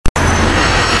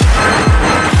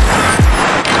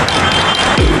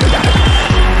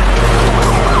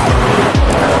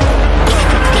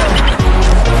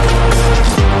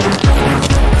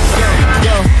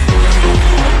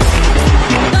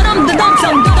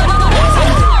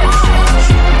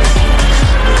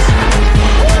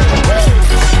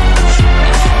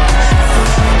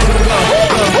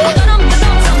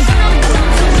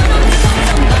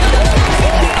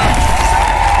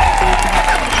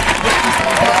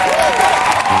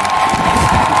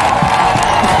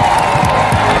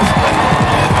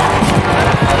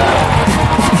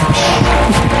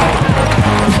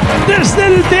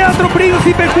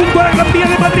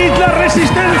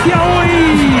Resistencia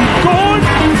hoy con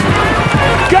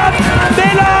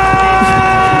Candela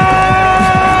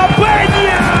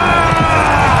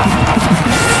Peña.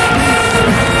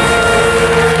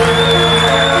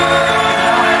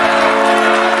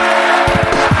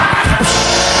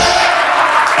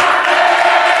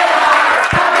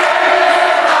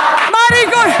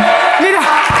 ¡Maricón! Mira.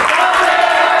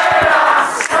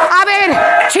 A ver,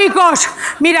 chicos,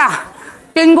 mira.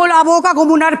 Tengo la boca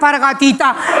como una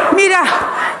alpargatita. Mira,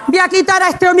 voy a quitar a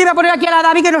este hombre y voy a poner aquí a la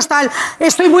Davi que no está.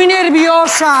 Estoy muy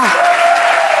nerviosa.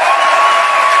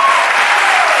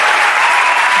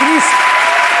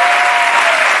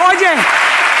 Oye,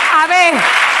 a ver,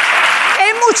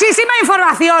 es muchísima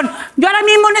información. Yo ahora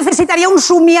mismo necesitaría un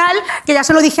sumial, que ya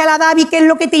se lo dije a la Davi, que es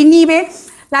lo que te inhibe,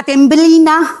 la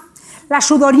temblina, la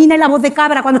sudorina y la voz de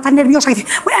cabra cuando estás nerviosa. Y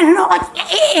dices, bueno, no,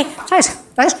 ¿sabes?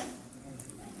 ¿Sabes?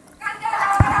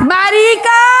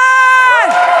 ¡Maricas!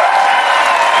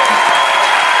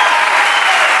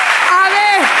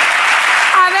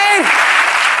 A ver.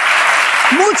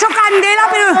 Mucho candela,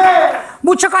 pero...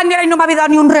 Mucho candela y no me habéis dado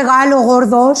ni un regalo,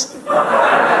 gordos.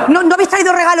 ¿No habéis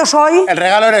traído regalos hoy? El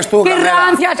regalo eres tú, ¡Qué Candela.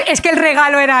 rancias! Es que el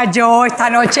regalo era yo esta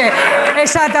noche.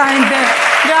 Exactamente.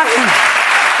 Gracias.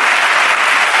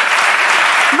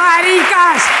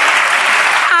 Maricas.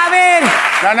 A ver...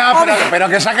 No, pero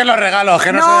que saquen los regalos,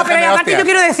 que no se No, dejen pero de aparte hostias. yo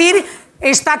quiero decir,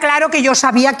 está claro que yo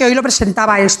sabía que hoy lo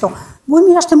presentaba esto. Uy,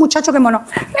 mira este muchacho, qué mono.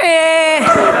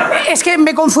 Es que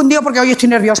me confundió porque hoy estoy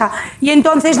nerviosa. Y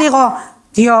entonces digo,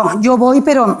 tío, yo voy,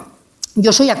 pero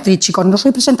yo soy actriz, chicos, no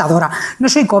soy presentadora, no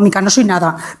soy cómica, no soy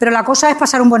nada. Pero la cosa es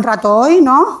pasar un buen rato hoy,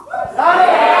 ¿no?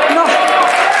 No.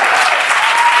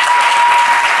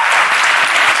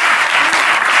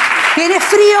 ¿Tienes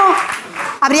frío?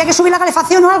 ¿Habría que subir la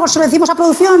calefacción o algo? ¿Se lo decimos a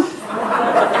producción?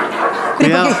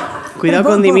 Cuidado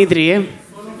con Dimitri, ¿eh?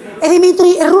 ¿Es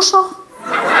Dimitri? ¿Es ruso?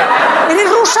 ¿Eres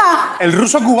rusa? El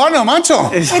ruso cubano, macho.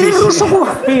 ¿Eres ruso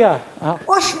cubano?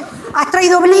 Uy, ¿has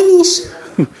traído blinis?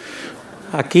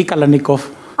 Aquí, Kalashnikov.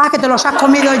 Ah, que te los has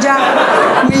comido ya.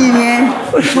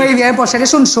 Muy bien, pues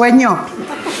eres un sueño.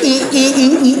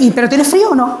 ¿Pero tienes frío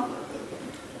o no?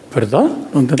 ¿Perdón?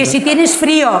 No entendí. Que si tienes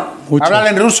frío. Mucho. Háblale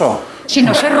en ruso. Si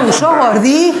no sé ruso,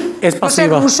 gordi. Es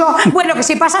pasiva. No sé ruso. Bueno, que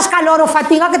si pasas calor o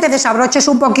fatiga, que te desabroches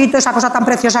un poquito esa cosa tan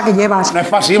preciosa que llevas. No es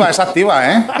pasiva, es activa,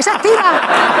 ¿eh? ¿Es activa?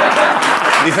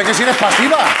 Dice que sí eres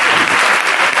pasiva.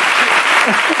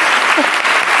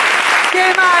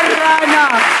 ¡Qué marrana!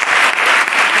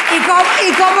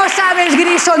 ¿Y cómo sabes,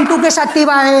 Grison, tú que es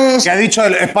activa es? ¿Qué ha dicho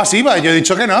él? Es pasiva. Yo he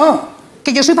dicho que no.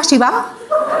 ¿Que yo soy pasiva?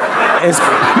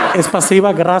 Es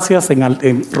pasiva gracias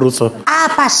en ruso. Ah,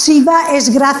 pasiva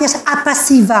es gracias a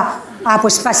pasiva. Ah,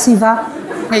 pues pasiva.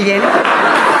 Muy bien.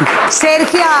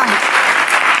 Sergio.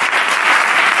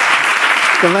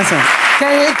 ¿Qué pasa?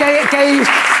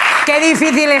 Qué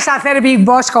difícil es hacer Big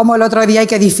Boss como el otro día y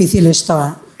qué difícil esto,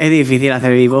 ¿eh? Es difícil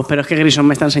hacer vivo, pero es que Grison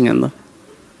me está enseñando.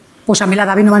 Pues a mí la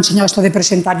Davi no me ha enseñado esto de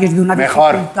presentar y es de una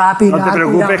Mejor. dificultad, No te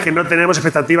preocupes, que no tenemos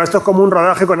expectativas. Esto es como un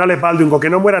rodaje con Alex Baldwin. Con que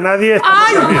no muera nadie...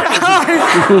 ¡Ay!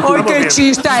 ¡Ay, qué bien.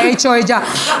 chiste ha hecho ella!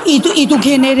 ¿Y tú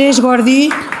quién eres,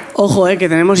 Gordi? Ojo, que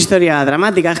tenemos historia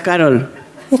dramática, es Carol.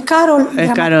 Es Carol.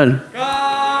 Es Carol.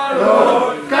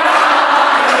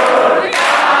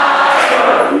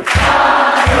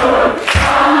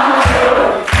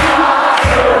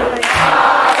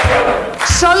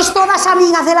 ¿Sois todas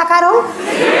amigas de la Carol?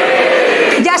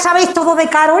 Sí. ¿Ya sabéis todo de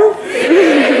Carol?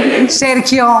 Sí.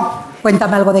 Sergio,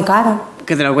 cuéntame algo de Carol.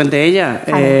 Que te lo cuente ella.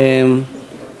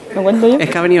 ¿Lo cuento yo? Es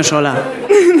que ha venido sola.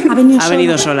 Ha Ha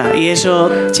venido sola. Y eso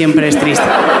siempre es triste.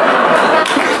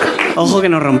 Ojo que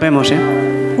nos rompemos,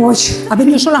 ¿eh? Uy, ha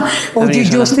venido sola. Oye,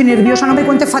 yo estoy nerviosa, no me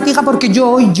cuentes fatiga porque yo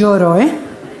hoy lloro, ¿eh?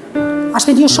 ¿Has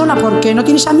venido sola porque no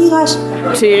tienes amigas?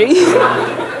 Sí.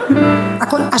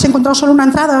 ¿Has encontrado solo una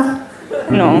entrada?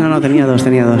 No, tenía dos.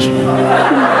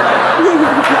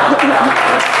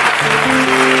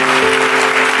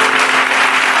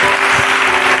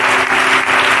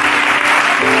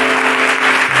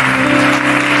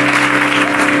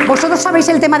 ¿Vosotros sabéis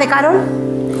el tema de Carol?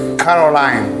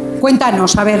 Caroline.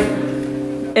 Cuéntanos, a ver.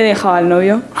 He dejado al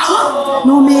novio.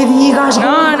 No me digas.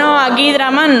 No, aquí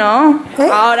dramas no. ¿Eh?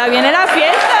 Ahora viene la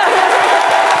fiesta.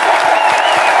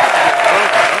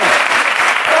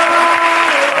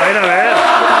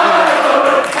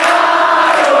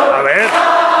 A ver.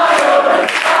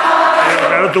 Pero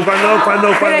claro, tú cuando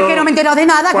Pero es que no me he enterado de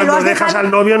nada. Que lo cuando has dejas dejado...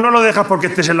 al novio no lo dejas porque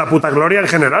estés en la puta gloria en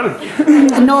general.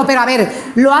 No, pero a ver,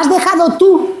 ¿lo has dejado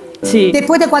tú? Sí.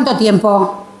 ¿Después de cuánto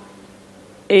tiempo?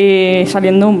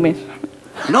 Saliendo un mes.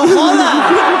 ¡No jodas!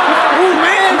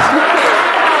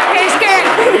 Es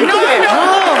que... No.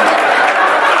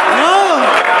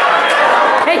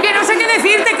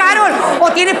 decirte, Carol.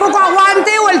 O tienes poco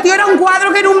aguante o el tío era un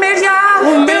cuadro que en un mes ya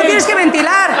te lo tienes que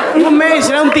ventilar. Un mes,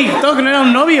 era un TikTok, no era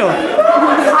un novio.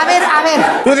 A ver.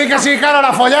 Tú di que sí, Carol,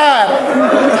 a follar.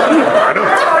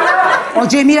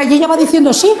 Oye, mira, y ella va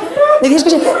diciendo sí. Le dices que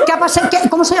sí. ¿Qué ha pasado?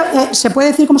 ¿Cómo ¿Se puede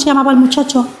decir cómo se llamaba el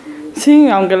muchacho? Sí,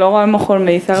 aunque luego a lo mejor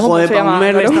me dice algo. Joder, pues se pa' un llama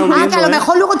mes le Álvaro. está Ah, que a lo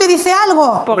mejor luego te dice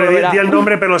algo. Poco Hombre, verá. di el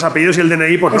nombre, pero los apellidos y el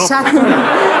DNI, pues no. Exacto.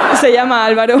 Se llama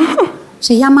Álvaro.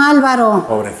 Se llama Álvaro.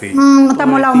 Pobrecillo. No te ha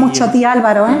molado mucho a ti,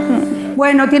 Álvaro, ¿eh?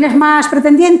 Bueno, ¿tienes más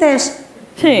pretendientes?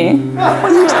 Sí.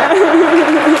 Pues ya está.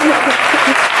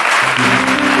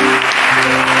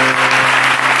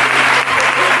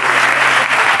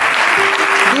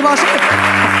 Y vos,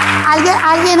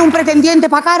 ¿alguien un pretendiente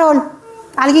para Carol?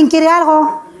 ¿Alguien quiere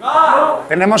algo?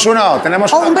 Tenemos uno.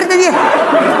 ¿O un pretendiente?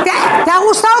 ¿Te ha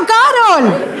gustado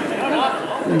Carol?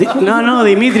 No,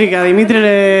 Dimitri. A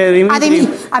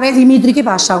ver, Dimitri, ¿qué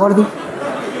pasa, Gordi?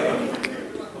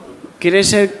 ¿Quieres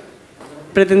ser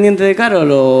pretendiente de Carol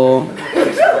o...?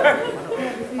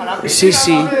 Sí.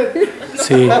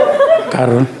 Sí,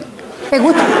 Carol. ¿Te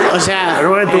gusta? O sea, Pero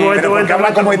un momento, ¿Por qué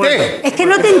habla como ET? Es que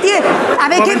no te entiendo. A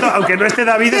ver, Un momento, aunque no esté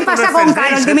David, ¿qué esto no pasa es con Face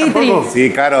Carol, Days, Dimitri? tampoco. Sí,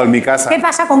 Carol, mi casa. ¿Qué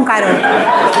pasa con Carol?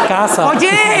 Casa. Oye,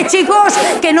 chicos,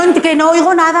 que no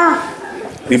oigo nada.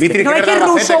 Dimitri, No hay ¿quieres que dar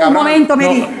la ruso, fete, un cabrón? momento,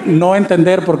 Mary. No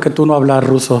entender por qué tú no hablas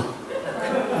ruso.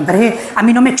 Hombre, a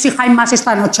mí no me exijáis más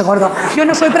esta noche, gordo. Yo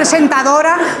no soy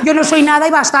presentadora, yo no soy nada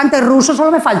y bastante ruso, solo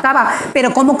me faltaba.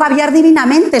 Pero como caviar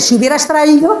divinamente, si hubieras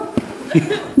traído,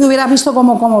 me hubieras visto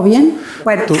como bien.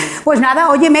 Bueno, pues nada,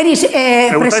 oye, Mary...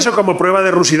 Me gusta eso como prueba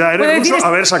de rusidad. ¿Puedo ¿Eres decir ruso? A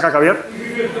ver, saca caviar.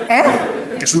 ¿Eh?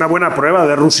 Que es una buena prueba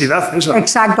de rusidad esa.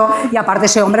 Exacto. Y aparte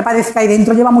ese hombre parece que ahí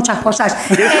dentro lleva muchas cosas.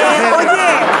 Oye...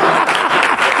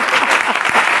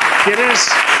 ¿Quieres...?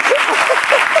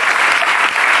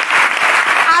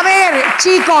 A ver,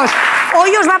 chicos,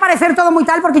 hoy os va a parecer todo muy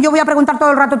tal porque yo voy a preguntar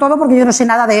todo el rato todo porque yo no sé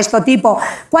nada de esto, tipo,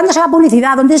 ¿cuándo se va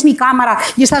publicidad? ¿Dónde es mi cámara?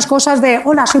 Y estas cosas de,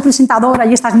 hola, soy presentadora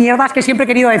y estas mierdas que siempre he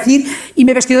querido decir y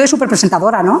me he vestido de súper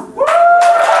presentadora, ¿no?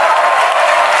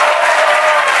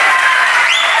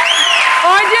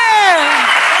 ¡Oye!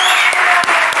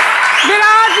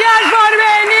 ¡Gracias por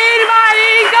venir,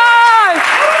 maricas!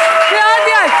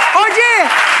 ¡Gracias!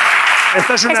 ¡Oye!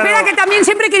 Esto es una... Espera, que también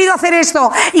siempre he querido hacer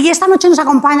esto. Y esta noche nos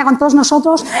acompaña con todos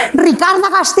nosotros Ricarda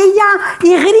Castilla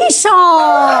y Griso.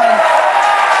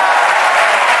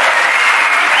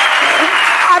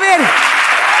 A ver.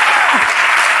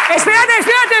 Espérate,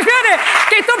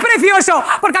 que esto es precioso.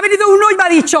 Porque ha venido uno y me ha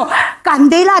dicho,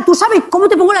 Candela, ¿tú sabes cómo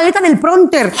te pongo la letra del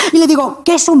prompter? Y le digo,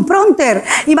 ¿qué es un prompter?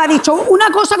 Y me ha dicho,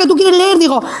 una cosa que tú quieres leer.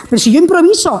 Digo, pero si yo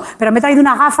improviso. Pero me he traído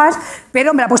unas gafas,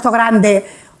 pero me la he puesto grande.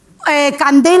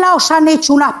 Candela, os han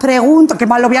hecho unas preguntas, que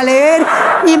mal lo voy a leer,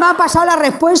 y me han pasado las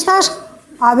respuestas.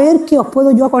 A ver qué os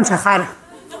puedo yo aconsejar.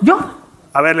 ¿Yo?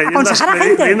 A ver, ¿aconsejar a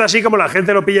gente? leyendo así como la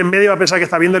gente lo pilla en medio va a pensar que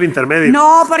está viendo el intermedio.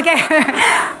 No, porque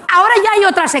ahora ya hay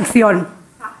otra sección.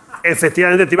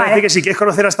 Efectivamente, te iba a decir que si quieres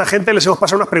conocer a esta gente les hemos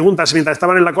pasado unas preguntas mientras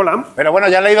estaban en la cola. Pero bueno,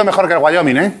 ya he leído mejor que el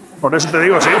Wyoming, ¿eh? Por eso te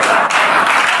digo, sí.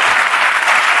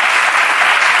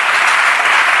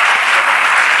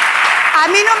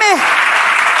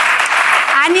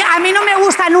 A mí no me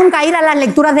gusta nunca ir a las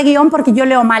lecturas de guión porque yo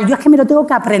leo mal. Yo es que me lo tengo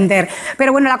que aprender.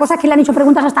 Pero bueno, la cosa es que le han hecho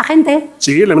preguntas a esta gente.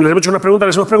 Sí, les hemos hecho unas preguntas.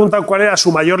 Les hemos preguntado cuál era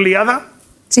su mayor liada,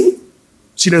 ¿Sí?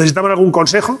 si necesitaban algún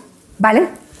consejo ¿Vale?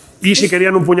 y si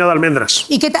querían un puñado de almendras.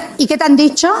 ¿Y qué te han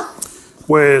dicho?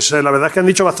 Pues la verdad es que han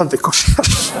dicho bastantes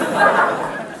cosas.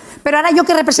 Pero ahora yo,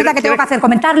 ¿qué representa que tengo que hacer?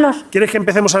 ¿Comentarlos? ¿Quieres que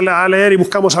empecemos a leer y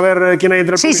buscamos a ver quién hay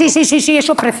entre el Sí, público? sí,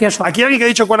 eso es precioso. ¿Aquí alguien que ha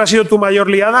dicho cuál ha sido tu mayor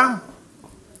liada?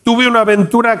 Tuve una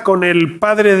aventura con el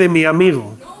padre de mi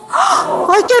amigo.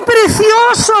 ¡Ay, qué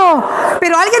precioso!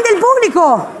 ¿Pero alguien del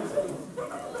público?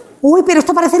 Uy, pero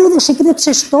esto parece lo de Secret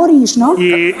Stories, ¿no?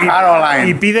 Caroline.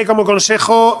 Y pide como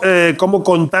consejo cómo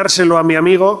contárselo a mi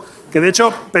amigo, que de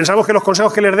hecho pensamos que los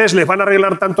consejos que les des les van a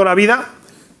arreglar tanto la vida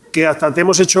que hasta te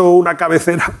hemos hecho una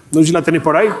cabecera. No sé si la tenéis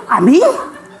por ahí. ¿A mí?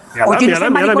 Mírala, Oye, no mírala, soy mírala,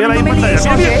 maricón, mírala, no me ahí en líes,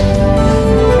 pantalla.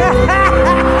 oye.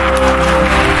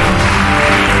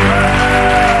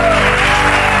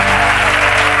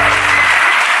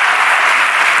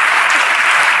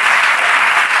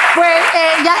 Pues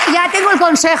ya tengo el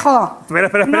consejo.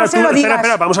 Espera, No se lo digas.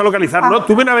 espera, vamos a localizar, ¿no?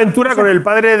 Tuve una aventura con el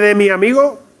padre de mi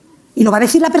amigo. ¿Y lo va a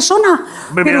decir la persona?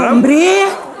 Hombre, Pero, mírala. hombre,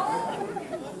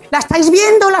 ¿la estáis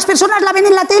viendo? Las personas la ven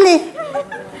en la tele.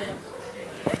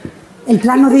 El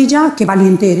plano de ella, qué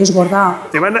valiente eres, gorda.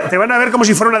 Te van a ver como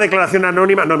si fuera una declaración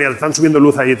anónima. No, mira, están subiendo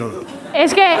luz ahí y todo.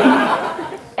 Es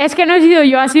que no he sido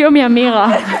yo, ha sido mi amiga.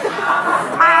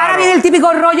 Ahora viene el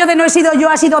típico rollo de no he sido yo,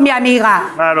 ha sido mi amiga.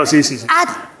 Claro, sí.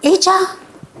 ¿Ella?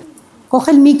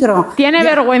 Coge el micro. Tiene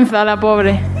vergüenza la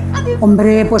pobre.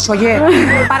 Hombre, pues oye,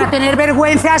 para tener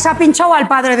vergüenza se ha pinchado al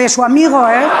padre de su amigo,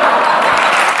 ¿eh?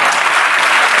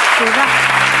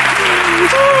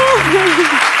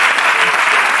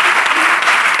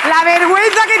 La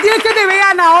vergüenza que tienes que te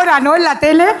vean ahora, ¿no? En la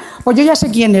tele. Pues yo ya sé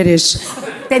quién eres.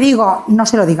 Te digo, no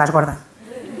se lo digas, gorda.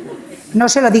 No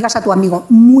se lo digas a tu amigo.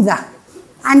 Muda.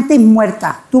 Antes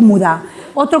muerta. Tú muda.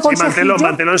 Otro consejillo. Sí,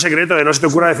 manténlo en secreto, no se te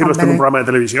ocurra decirlo esto en un programa de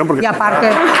televisión. Porque y aparte...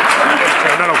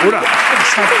 es una locura.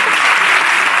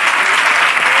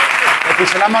 Le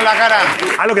pixelamos la cara.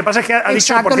 Ah, lo que pasa es que ha dicho,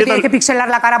 Exacto, por le cierto... tienes que pixelar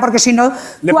la cara porque si no,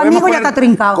 ¿Le tu podemos amigo ya poner, te ha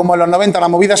trincado. como en los 90, la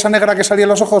movida esa negra que salía en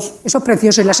los ojos? Eso es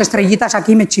precioso y las estrellitas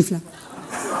aquí me chiflan.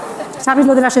 ¿Sabes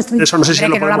lo de las estrellitas? Eso no sé si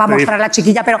Hombre, lo que no la va a podemos mostrar la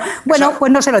chiquilla, pero bueno,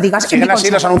 pues no se lo digas. Siguen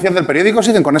así los anuncios del periódico,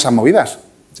 siguen con esas movidas.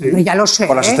 Hombre, ya lo sé.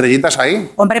 Con las estrellitas ahí.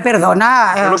 Hombre,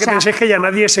 perdona. Yo lo que pensé es que ya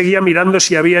nadie seguía mirando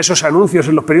si había esos anuncios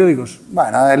en los periódicos.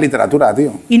 Bueno, es literatura,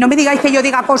 tío. Y no me digáis que yo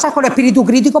diga cosas con espíritu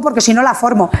crítico porque si no la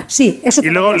formo. Sí, eso. Y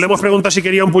luego le hemos preguntado si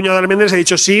quería un puñado de almendras y ha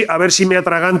dicho sí, a ver si me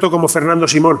atraganto como Fernando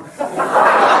Simón.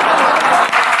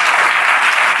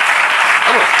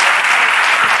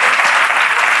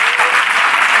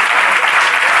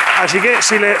 Así que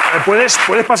si le puedes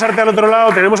pasarte al otro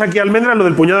lado, tenemos aquí almendras, lo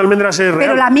del puñado de almendras es real.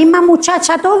 Pero la misma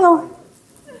muchacha todo.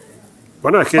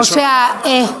 Bueno, es que O sea,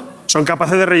 son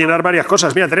capaces de rellenar varias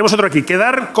cosas. Mira, tenemos otro aquí.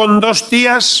 Quedar con dos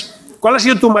tías. ¿Cuál ha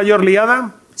sido tu mayor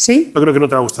liada? sí. Yo creo que no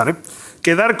te va a gustar, ¿eh?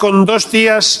 Quedar con dos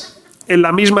tías en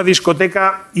la misma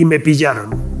discoteca y me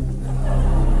pillaron.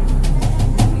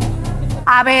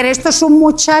 A ver, esto es un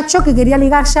muchacho que quería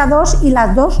ligarse a dos y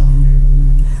las dos.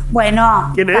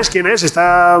 Bueno. ¿Quién es? ¿Quién es?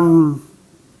 Está...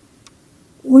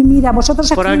 Uy, mira, vosotros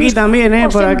Por escribís, aquí también, ¿eh?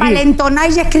 os Por aquí.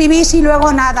 envalentonáis y escribís y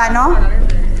luego nada, ¿no?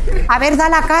 A ver, da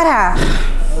la cara.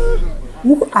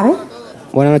 A ver.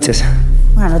 Buenas noches.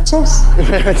 Buenas noches.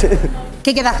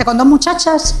 ¿Qué quedaste con dos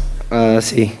muchachas?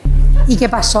 Sí. ¿Y qué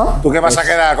pasó? ¿Tú qué vas a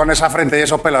quedar con esa frente y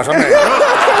esos pelos, hombre? ¿Qué,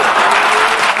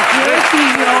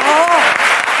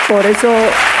 tío? Por eso...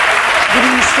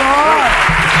 Grisor.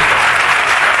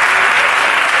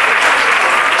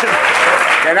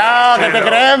 Que no, que te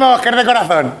creemos, que es de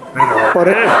corazón. ¿Tú no Por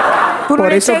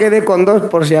eres eso el- quedé con dos,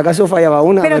 por si acaso fallaba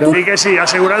una. Pero Pero, tú- Sí que sí,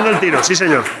 asegurando el tiro. Sí,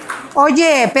 señor.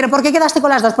 Oye, ¿pero por qué quedaste con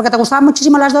las dos? ¿Porque te gustaban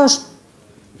muchísimo las dos?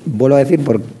 vuelvo a decir,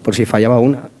 por si fallaba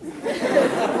una.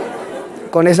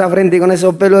 Con esa frente y con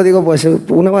esos pelos, digo, pues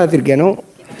una va a decir que no.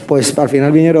 Pues al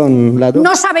final vinieron las dos.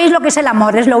 No sabéis lo que es el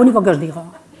amor, es lo único que os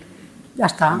digo. Ya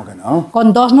está. ¿Cómo que no?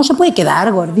 Con dos no se puede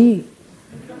quedar, Gordi.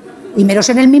 Y menos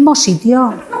en el mismo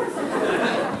sitio.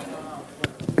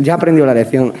 Ya aprendió la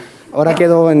lección. Ahora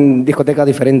quedo en discotecas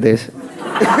diferentes.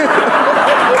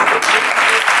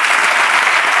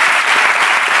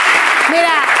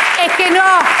 Mira,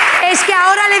 es que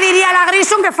ahora le diría a la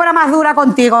Grison que fuera más dura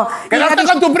contigo. ¡Quedaste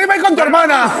con tu prima y con tu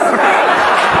hermana!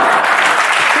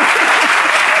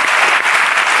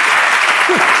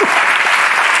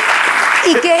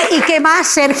 ¿Y qué más,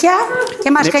 Sergia?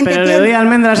 ¿Qué más gente Pero le tiene? doy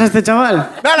almendras a este chaval.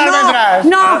 ¡Dale, almendras!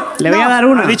 No, Le voy a no. dar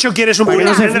una. Ha dicho quieres un Para que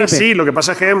puñado no de se almendras. flipe. Sí, lo que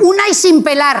pasa es que... Una y sin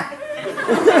pelar.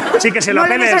 Sí, que se la No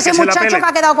le pele, ves a ese que se la muchacho pele. que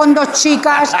ha quedado con dos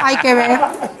chicas. Hay que ver.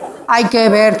 Hay que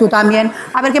ver, tú también.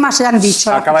 A ver qué más se han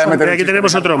dicho. Acaba de meter Mira, aquí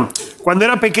tenemos otro. Cuando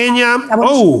era pequeña...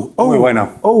 Vamos. Muy bueno.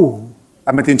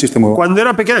 Has metido un chiste muy bueno. Cuando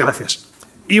era pequeña, gracias.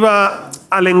 Iba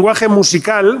al lenguaje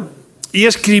musical y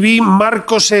escribí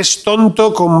Marcos es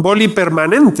tonto con boli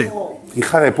permanente.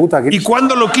 Hija de puta. Y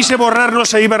cuando lo quise borrar no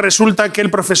se iba, resulta que el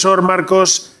profesor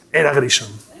Marcos era Grison.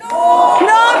 ¡No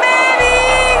me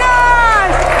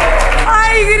digas!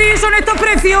 ¡Ay, Grison, esto es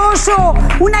precioso!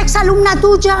 ¿Una exalumna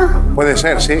tuya? Puede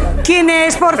ser, sí. ¿Quién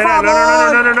es, por Espera,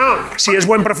 favor? no. Si es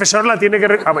buen profesor, la tiene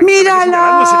que... Ah, bueno,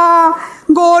 señalándose. ¡Mírala!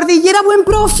 Gordi, y era buen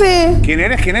profe. ¿Quién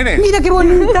eres? ¿Quién eres? Mira qué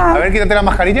bonita. A ver, quítate la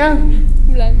mascarilla.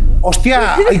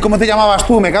 ¡Hostia! ¿Y cómo te llamabas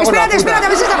tú? Me cago en la Espérate, puta. espérate, a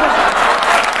ver si está...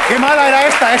 ¡Qué mala era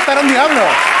esta! ¡Esta era un diablo!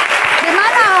 ¡De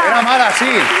mala! Era mala, sí.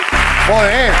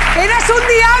 Joder. ¡Eres un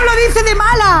diablo, dice de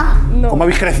mala! ¿Cómo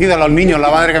habéis crecido los niños? La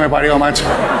madre que me parió, macho.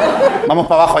 Vamos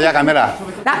para abajo ya, Candela.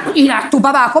 Irás tú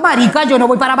para abajo, marica. Yo no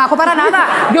voy para abajo para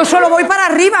nada. Yo solo voy para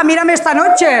arriba. Mírame esta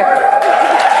noche.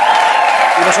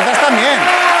 Y vosotras también.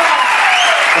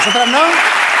 ¿Vosotras no?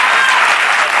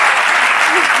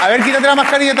 A ver, quítate la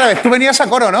mascarilla otra vez. Tú venías a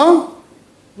coro, ¿no?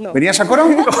 No. ¿Venías a coro?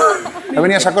 ¿No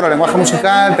venías a coro? Lenguaje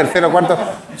musical, tercero, cuarto...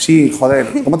 Sí, joder.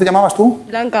 ¿Cómo te llamabas tú?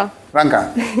 Blanca. Blanca.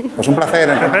 Pues un placer.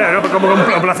 Espera, no, como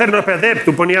un placer, no, espérate.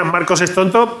 Tú ponías Marcos es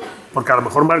tonto, porque a lo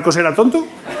mejor Marcos era tonto.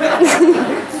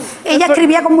 Ella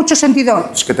escribía con mucho sentido.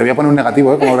 Es que te voy a poner un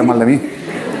negativo, ¿eh? Como hables mal de mí.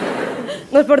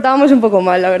 Nos portábamos un poco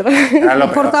mal, la verdad. Era lo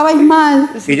 ¿Os peor. portabais mal?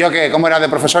 ¿Y yo qué? ¿Cómo era? ¿De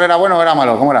profesor era bueno o era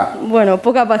malo? ¿Cómo era? Bueno,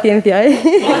 poca paciencia, ¿eh?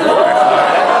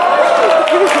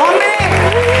 ¡Hombre!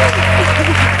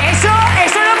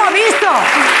 Eso lo hemos visto.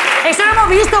 Eso lo hemos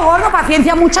visto, gordo.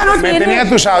 Paciencia mucha no Me tiene. tenía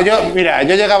tusado. Yo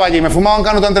llegaba allí, me fumaba un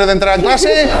canuto antes de entrar a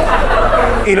clase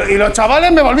y los chavales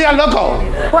me volvían loco.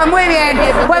 Pues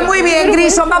muy bien,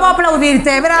 Grison. Vamos a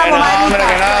aplaudirte. Bravo, Que no, marica. hombre,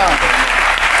 que no.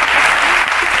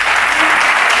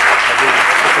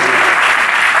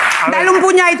 Dale un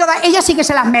puñadito. Ella sí que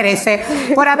se las merece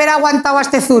por haber aguantado a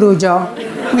este zurullo.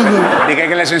 Muy bien. Y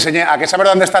que les enseñé a que saber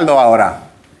dónde está el do ahora.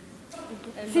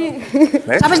 Sí.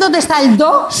 ¿Ves? ¿Sabes dónde está el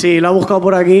do? Sí, lo ha buscado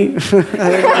por aquí.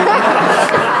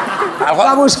 Algo, Lo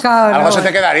ha buscado, algo ¿no? se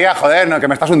te quedaría, joder, no, que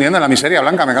me estás hundiendo en la miseria,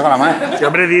 Blanca, me cago en la madre. Si,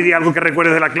 hombre, di algo que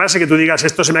recuerdes de la clase, que tú digas,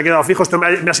 esto se me ha quedado fijo, esto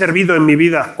me ha servido en mi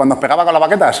vida. Cuando os pegaba con las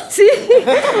baquetas. Sí.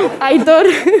 Aitor.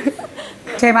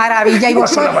 Qué maravilla. Y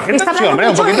vosotros. Con la paqueta, Está sí, hombre,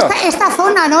 un mucho poquito. esta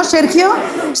zona, ¿no, Sergio?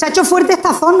 Se ha hecho fuerte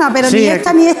esta zona, pero Sí, ni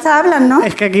esta ni esta hablan, ¿no?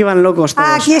 Es que aquí van locos todos.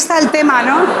 Ah, aquí está el tema,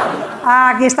 ¿no?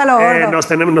 Ah, aquí está lo gordo.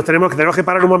 Tenemos que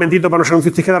parar un momentito para los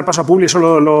anuncios. Tienes que dar paso a Publi, eso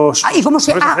los... Ah, ¿y cómo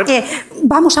se...? ¿Lo puedes hacer?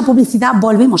 Vamos a publicidad,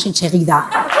 volvemos enseguida.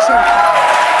 Sí.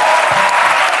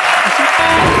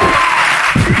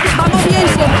 Vamos bien,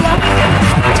 Sergio.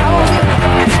 Vamos bien.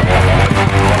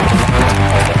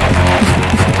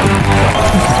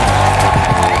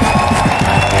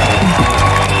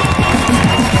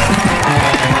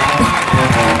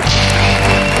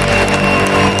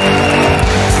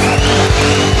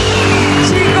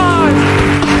 Chicos,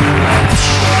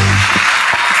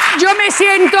 yo me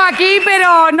siento aquí,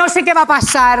 pero no sé qué va a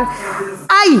pasar.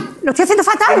 ¡Ay! ¿Lo estoy haciendo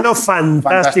fatal? Siendo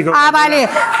fantástico. Ah, vale.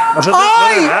 Nosotros,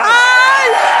 ¡Ay! no, de verdad. ¡Ay!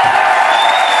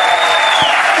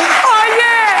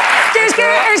 Oye, que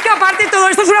es que aparte todo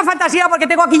esto es una fantasía porque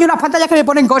tengo aquí unas pantallas que me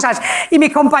ponen cosas y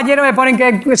mis compañeros me ponen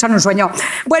que son un sueño.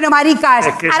 Bueno, maricas,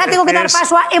 Es que- ahora es tengo que que dar es-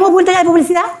 paso a... ¿Hemos vuelto ya de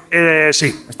publicidad?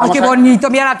 Sí. ¡Ay, qué bonito!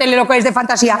 Mira la tele, lo que es de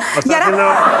fantasía. está Y ahora... haciendo-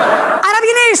 ¿Ahora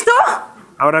viene esto?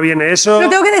 Ahora viene eso. ¿Lo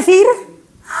tengo que decir?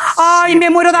 ¡Ay, me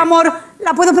muero de amor!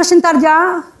 ¿La puedo presentar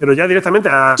ya? Pero ya directamente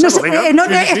a No saco, sé, venga. no, Sí,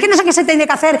 sí, es sí. que no sé qué se tiene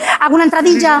que hacer. ¿Alguna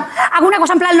entradilla? ¿Alguna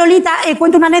cosa en plan Lolita?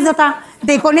 Cuento una anécdota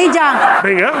con ella.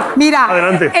 Venga, Mira,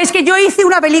 adelante. es que yo hice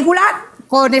una película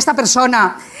con esta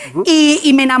persona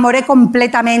y me enamoré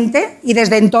completamente y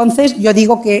desde entonces yo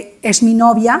digo que es mi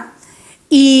novia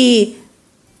y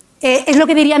es lo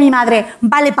que diría mi madre,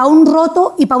 vale para un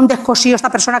roto y para un descosío esta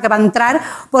persona que va a entrar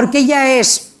porque ella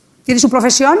tiene su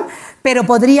profesión, pero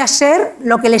podría ser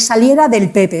lo que le saliera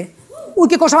del Pepe. Uy,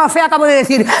 qué cosa más fea acabo de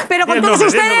decir. Pero con Bien, todos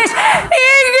nombre, bien, ustedes, nombre.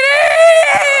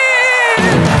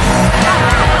 ¡Ingrid!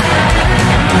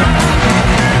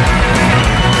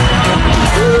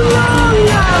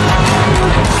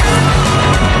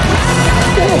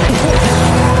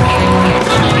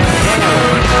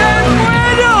 ¡Me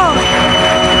muero!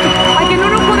 ¡Ay, que no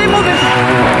nos podemos ver!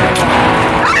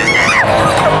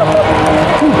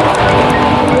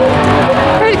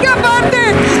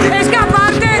 Es que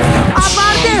aparte,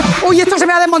 uy, esto se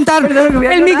me va a desmontar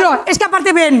el micro. Es que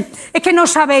aparte, ven, es que no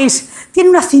sabéis, tiene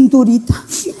una cinturita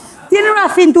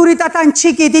tan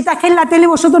chiquitita que en la tele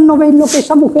vosotros no veis lo que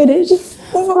esa mujer es.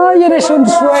 Ay, eres un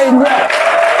sueño.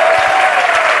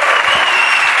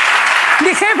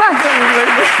 Dije,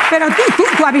 pero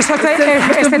tú has visto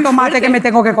este tomate que me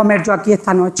tengo que comer yo aquí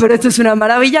esta noche. Pero esto es una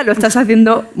maravilla, lo estás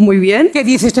haciendo muy bien. ¿Qué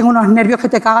dices? Tengo unos nervios que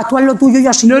te cagas. Tú haz lo tuyo y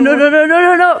así. No.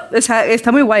 O sea,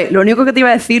 está muy guay. Lo único que te iba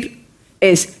a decir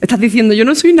es, estás diciendo, yo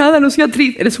no soy nada, no soy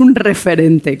actriz, eres un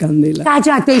referente, Candela.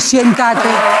 Cállate y siéntate.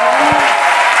 Ay.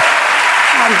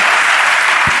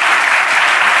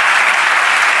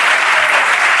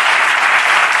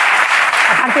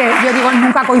 Aparte, yo digo,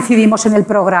 nunca coincidimos en el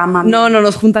programa. No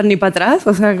nos juntan ni para atrás,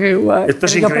 o sea, que guay. Esto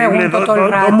es Pero yo increíble. pregunto todo el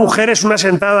Dos rato. mujeres, una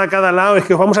sentada a cada lado. Es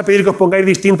que os vamos a pedir que os pongáis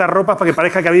distintas ropas para que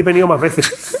parezca que habéis venido más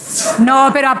veces. No,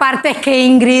 pero aparte es que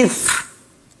Ingrid...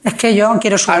 Es que yo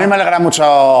quiero A mí subir. me alegra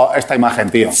mucho esta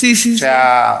imagen, tío. Sí, sí, O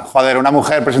sea, joder, una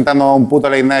mujer presentando un puto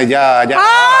late night ya...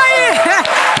 ¡Ay!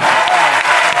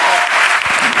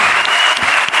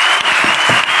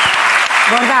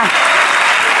 Gorda,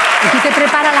 ¿y tú te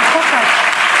preparas las cosas?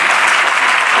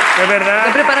 Es verdad.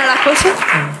 ¿Te preparan las cosas?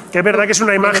 Que es verdad que es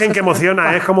una imagen que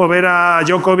emociona. Es como ver a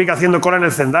Djokovic haciendo cola en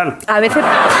el Zendal. A veces...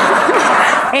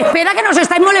 Espera, que nos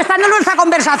estáis molestando en nuestra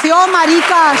conversación,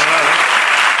 maricas.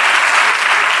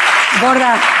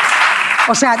 Gorda,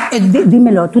 o sea,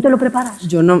 dímelo, ¿tú te lo preparas?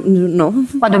 Yo no.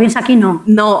 Cuando vienes aquí, no.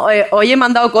 No, hoy he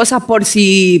mandado cosas por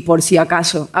si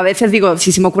acaso. A veces digo,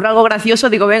 si se me ocurre algo gracioso,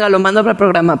 digo, venga, lo mando para el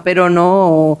programa, pero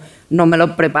no me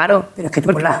lo preparo. Pero es que tú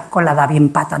con la da bien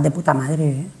patas de puta madre,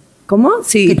 ¿eh? ¿Cómo?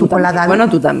 Sí. Que tú con la edad- Bueno,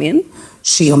 tú también.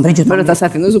 Sí, hombre, yo Me lo también. estás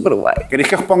haciendo súper guay. ¿Queréis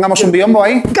que os pongamos un biombo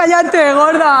ahí? ¡Cállate,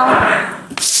 gorda!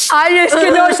 Ay, es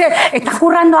que no sé. ¿Estás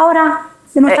currando ahora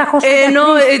de nuestras cosas? de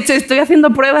No, actriz? estoy haciendo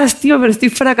pruebas, tío, pero estoy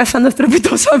fracasando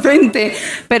estrepitosamente.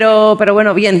 Pero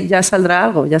bueno, bien, ya saldrá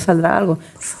algo, ya saldrá algo.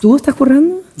 ¿Tú estás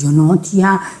currando? Yo no,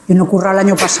 tía. Yo no he currado el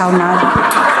año pasado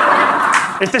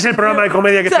nada. Este es el programa de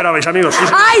comedia que esperabais, amigos. Sí,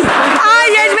 sí. ¡Ay!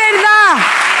 ¡Ay, es verdad!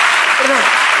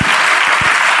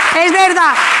 Es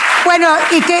verdad. Bueno,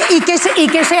 ¿y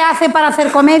qué se hace para hacer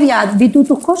comedia? Di tú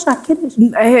tus cosas, ¿quieres?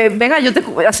 Venga,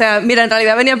 o sea, mira, en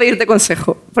realidad venía a pedirte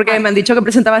consejo, porque me han dicho que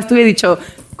presentabas tú y he dicho,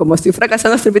 como estoy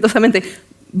fracasando estrepitosamente,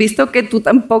 visto que tú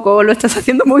tampoco lo estás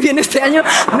haciendo muy bien este año,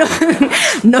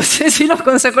 no sé si los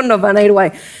consejos nos van a ir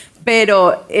guay.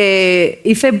 Pero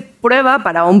hice prueba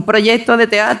para un proyecto de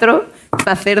teatro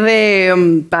para hacer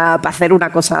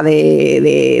una cosa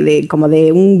como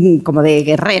de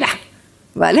guerrera,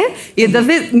 ¿vale? Y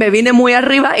entonces me vine muy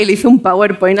arriba y le hice un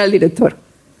PowerPoint al director.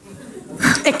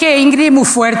 Es que Ingrid es muy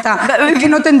fuerte. Es que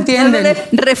no te entienden. Dándole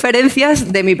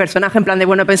referencias de mi personaje, en plan de,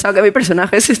 bueno, he pensado que mi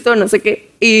personaje es esto, no sé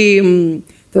qué. Y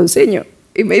te enseño.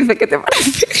 Y me dice, ¿qué te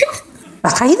parece? ¿Lo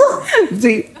has traído?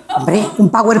 Sí. Hombre, un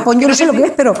PowerPoint yo no sé lo que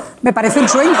es, pero me parece un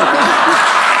sueño. Lo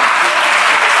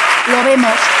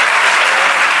vemos.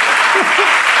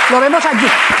 Lo vemos aquí.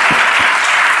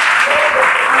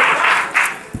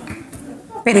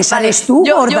 Pero esa eres tú,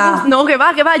 gorda. No, que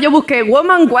va. Yo busqué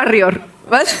Woman Warrior,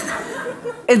 ¿vale?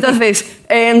 Entonces,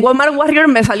 en Woman Warrior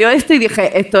me salió esto y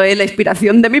dije, esto es la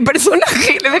inspiración de mi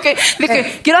personaje. Y le dije,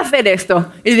 quiero hacer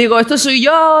esto. Y digo, esto soy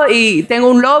yo y tengo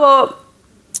un lobo.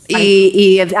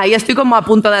 Y ahí estoy como a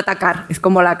punto de atacar. Es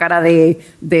como la cara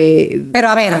Pero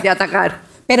a ver. de atacar.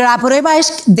 Pero la prueba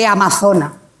es de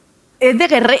Amazona. Es de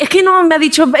guerrera. Es que no me ha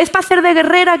dicho, es para hacer de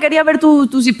guerrera, quería ver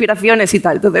tus inspiraciones y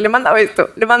tal. Entonces le he mandado esto,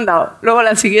 le he mandado. Luego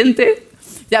la siguiente,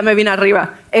 ya me vine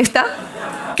arriba. Esta,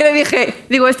 que le dije,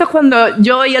 digo, esto es cuando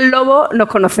yo y el lobo nos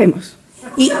conocemos.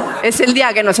 Y Es el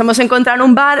día que nos hemos encontrado en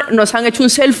un bar, nos han hecho un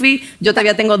selfie, yo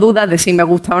todavía tengo dudas de si me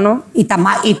gusta o no. te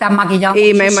has maquillado.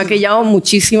 Y me he muchísimo. maquillado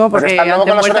muchísimo Pues porque está el lobo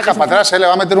antes con las muerta orejas que para atrás, ¿eh? Le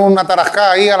va a meter una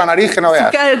tarascada ahí a la nariz que no veas.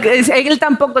 Claro, él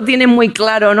tampoco tiene muy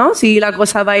claro, ¿no? Si la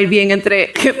cosa va a ir bien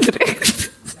entre...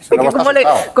 lobo está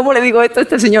asustado. ¿Cómo le digo esto a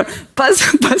este señor?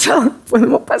 Pasa,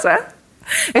 ¿podemos pasar?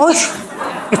 Uy,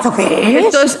 ¿esto qué es?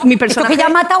 Esto es mi personaje. ¿Esto que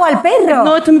ya ha matado al perro?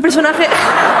 No, esto es mi personaje.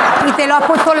 Y te lo has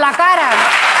puesto en la cara.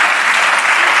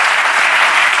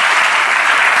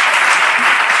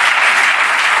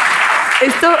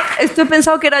 Esto he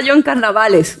pensado que era yo en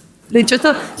carnavales. De hecho,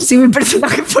 si mi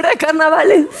personaje fuera de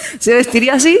carnavales, se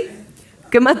vestiría así.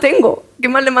 ¿Qué más tengo? ¿Qué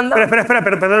más le he mandado?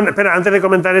 Espera, antes de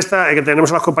comentar esta, que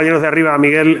tenemos a los compañeros de arriba, a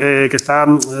Miguel, que está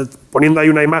poniendo ahí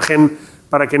una imagen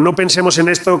para que no pensemos en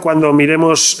esto cuando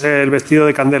miremos el vestido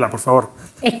de Candela, por favor.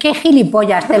 Es que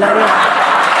gilipollas, te lo digo.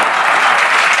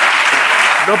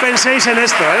 No penséis en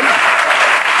esto, ¿eh?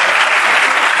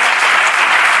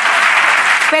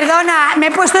 Perdona, me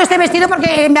he puesto este vestido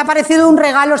porque me ha parecido un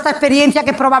regalo esta experiencia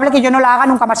que es probable que yo no la haga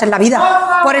nunca más en la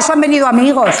vida. Por eso han venido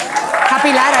amigos. Está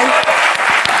Pilar ahí.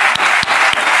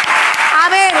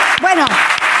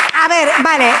 A ver,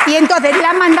 vale. Y entonces, ¿le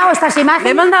han mandado estas imágenes? Le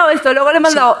he mandado esto, luego le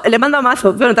he mandado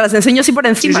mazo. Bueno, te las enseño así por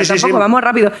encima, Sí, tampoco, sí. vamos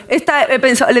rápido. Esta he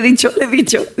pensado, le he dicho.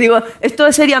 Digo,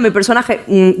 esto sería mi personaje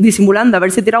disimulando, a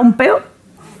ver si tira un peo.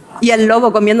 Y el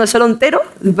lobo comiéndoselo entero,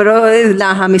 pero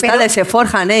las amistades se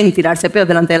forjan en tirarse peos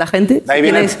delante de la gente. De ahí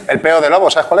viene el peo de lobo,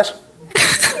 ¿sabes cuál es?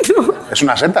 No. Es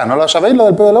una seta, ¿no lo sabéis, lo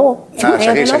del peo de lobo?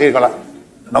 Seguid con la...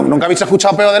 ¿Nunca habéis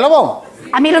escuchado peo de lobo?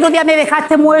 A mí el otro día me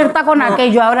dejaste muerta con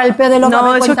aquello, ahora el peo de lobo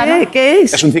No, me ¿eso cuenta, ¿no? qué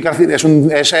es? Es un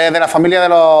es de la familia de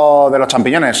los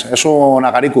champiñones, es un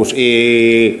agaricus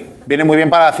y viene muy bien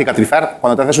para cicatrizar.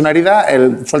 Cuando te haces una herida,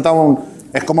 suelta un...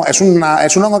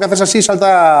 Es un hongo que haces así y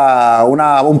salta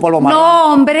un polvo marrón.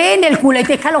 No, hombre, en el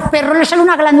culete. Es que a los perros les sale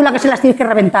una glándula que se las tienes que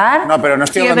reventar. No, pero no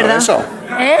estoy Sí, es hablando de verdad. eso.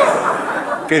 ¿Eh?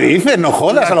 ¿Qué dices? No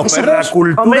jodas a los Esa es perros. la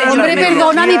cultura Hombre, y la Hombre, biología,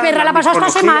 perdona, mi perra la ha pasado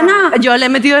esta micología. semana. Yo le he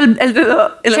metido el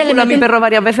dedo en Se el le culo a mi mete el- perro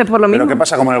varias veces por lo ¿Pero mismo. qué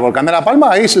pasa? ¿Como en el volcán de La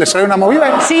Palma? Ahí se le sale una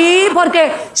movida. Sí, porque,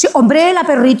 sí, hombre, la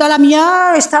perrita, la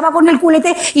mía, estaba con el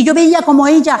culete y yo veía como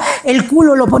ella el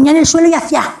culo lo ponía en el suelo y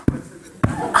hacía...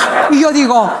 Y yo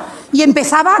digo... Y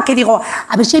empezaba, que digo,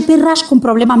 a ver si hay perras con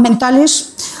problemas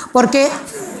mentales, porque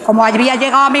como había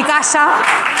llegado a mi casa,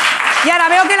 y ahora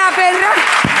veo que la perra...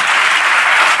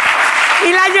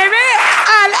 Y la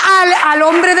llevé al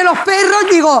hombre de los perros,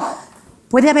 digo...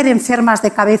 ¿Puede haber enfermas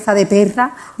de cabeza de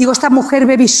perra? Digo, esta mujer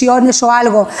ve visiones o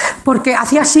algo. Porque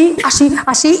hacía así,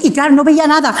 y claro, no veía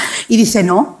nada. Y dice,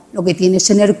 no, lo que tienes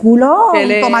en el culo,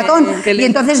 un tomatón. Y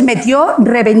entonces metió,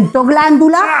 reventó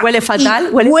glándula. Huele fatal,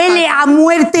 y huele huele fatal. a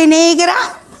muerte negra.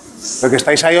 ¿Pero que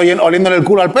estáis ahí oliéndole el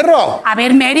culo al perro? A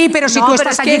ver, Mary, pero si No, tú pero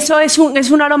estás es que allí... eso es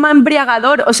un aroma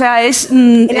embriagador, o sea, es...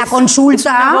 la consulta... Es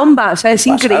una bomba, o sea, es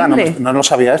Pasada, increíble. no lo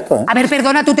sabía esto, ¿eh? A ver,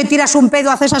 perdona, ¿tú te tiras un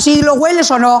pedo, haces así y lo hueles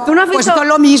o no? ¿Tú no has Pues visto- esto es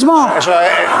lo mismo. Eso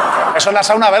es la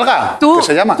sauna belga, que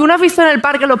se llama. ¿Tú no has visto en el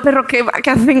parque los perros que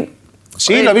hacen...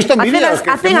 Sí, lo he visto en hacen vídeos. que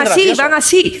es hacen muy así, gracioso. van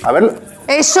así. A ver,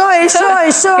 Eso.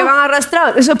 Que van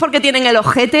arrastrados. Eso es porque tienen el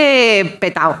ojete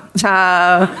petado. O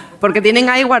sea, porque tienen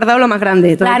ahí guardado lo más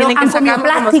grande. Entonces Claro, tienen han que comido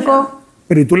sacarlo como plástico.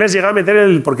 Pero ¿y tú les llegas a meter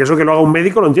el...? Porque eso que lo haga un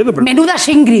médico lo entiendo, pero... Menuda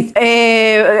Ingrid.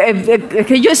 Es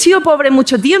que yo he sido pobre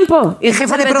mucho tiempo. Y El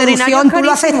jefe de el veterinario producción, es tú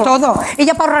lo haces carísimo. todo.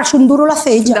 Ella para ahorrarse un duro lo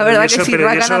hace ella. La verdad Y eso- que sí, pero y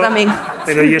bacana eso- también.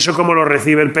 Pero ¿y eso cómo lo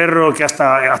recibe el perro? Que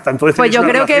hasta entonces Pues tenéis yo una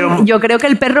creo, relación- yo creo que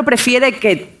el perro prefiere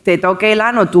que te toque el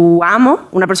ano tu amo,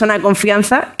 una persona de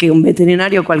confianza, que un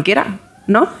veterinario cualquiera,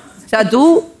 ¿no? O sea,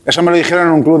 tú... eso me lo dijeron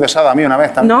en un club de Sada a mí una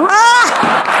vez también. ¿No?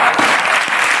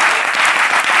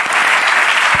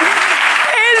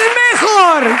 ¡El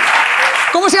mejor!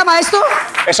 ¿Cómo se llama esto?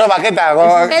 Eso, baqueta. Es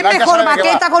Blanca mejor sabe de qué va.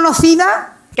 baqueta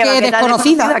conocida que baqueta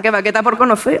desconocida. que baqueta por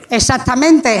conocer.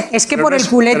 Exactamente. Es que Pero por no el es-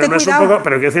 culete, pero no es un cuidado. poco-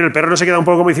 pero quiero decir, el perro no se queda un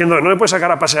poco como diciendo, no me puedes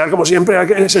sacar a pasear como siempre, ¿a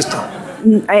qué es esto?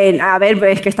 A ver,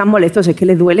 es que están molestos, es que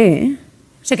les duele, ¿eh?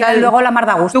 Se queda luego la mar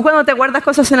da gusto. Tú cuando te guardas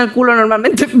cosas en el culo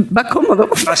normalmente vas cómodo.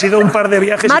 Ha sido un par de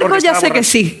viajes y porque Marcos ya estaba sé que borracho.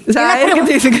 sí. O ¿Qué le sea, has es que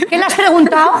te dice que... ¿Qué le has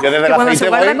preguntado? Yo desde que el cuando se aceite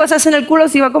guarda voy... cosas en el culo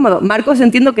sí va cómodo. Marcos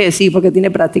entiendo que sí, porque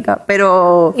tiene práctica,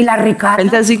 pero... ¿Y la Ricardo?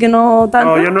 Gente así que no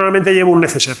tanto. No, yo normalmente llevo un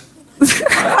neceser.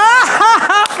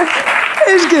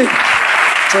 Es que...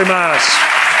 Soy más...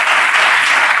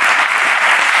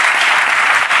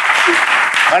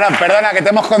 Bueno, perdona, que te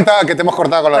hemos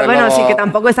cortado con lo Pero del bueno, lobo. sí que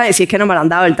tampoco está... Si es que no me lo han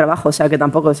dado el trabajo, o sea, que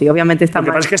tampoco, sí, obviamente está Lo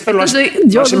que mal. pasa es que esto lo has,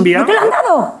 Entonces, lo has enviado. ¿No te lo han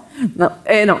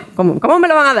dado? No. ¿Cómo me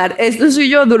lo van a dar? Esto soy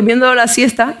yo durmiendo la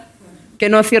siesta, que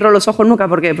no cierro los ojos nunca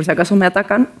porque por si acaso me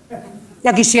atacan.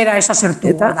 Ya quisiera esa ser tú,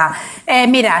 ¿Qué tal? ¿verdad?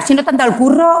 Mira, si no te han dado el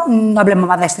curro, no hablemos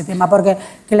más de este tema, porque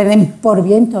que le den por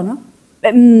viento, ¿no?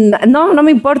 No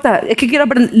me importa. Es que quiero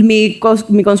aprender. Mi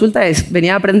consulta es: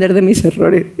 venía a aprender de mis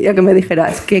errores y a que me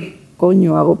dijeras qué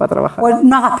coño hago para trabajar. Pues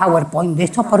no hagas PowerPoint de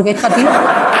esto, porque esto a ti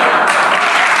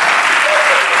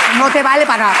no te vale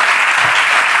para nada.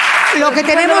 Lo que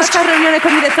Cuando tenemos vas a reuniones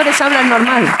con directores hablas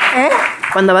normal. ¿Eh?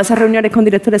 Cuando vas a reuniones con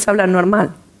directores hablas normal.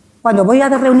 Cuando voy a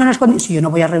dar reuniones con... Si yo no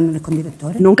voy a reuniones con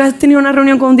directores. ¿Nunca has tenido una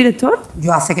reunión con un director?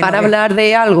 Yo hace que Para no voy. hablar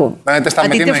de algo. ¿Dónde te estás A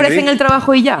ti te metiendo, ofrecen Ingrid? el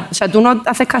trabajo y ya. O sea, tú no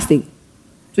haces casting.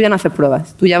 Tú ya no haces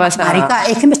pruebas. Tú ya vas a... Marica,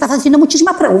 es que me estás haciendo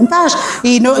muchísimas preguntas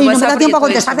y no Vas me a da tiempo a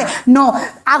abrir todo contestarte. No,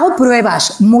 hago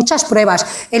pruebas, muchas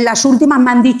pruebas. En las últimas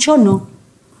me han dicho no.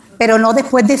 Pero no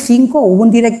después de 5. Hubo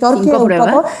un director que ¿5 un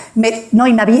pruebas? poco...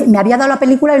 me había dado la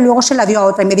película y luego se la dio a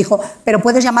otra. Y me dijo, pero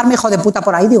puedes llamarme hijo de puta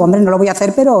por ahí. Digo, hombre, no lo voy a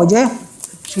hacer, pero oye...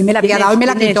 Sí me la había ¿Quién dado y es? me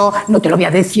la ¿Quién es? quitó. No te lo voy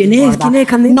a decir. ¿Quién es? gorda. ¿Quién es,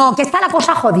 Candela? No, que está la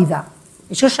cosa jodida.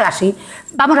 Eso es así.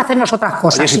 Vamos a hacernos otras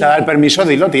cosas. Oye, si sí. te da el permiso,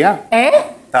 dilo, tía. ¿Eh?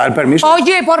 Te da el permiso.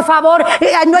 Oye, por favor,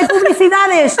 no hay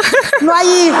publicidades, no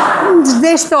hay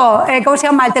de esto, ¿cómo se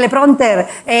llama? El teleprompter,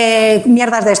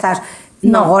 mierdas de estas.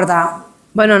 No, gorda.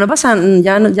 Bueno, no pasa...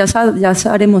 Ya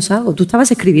haremos algo. Tú estabas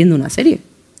escribiendo una serie.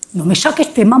 No me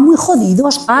saques temas muy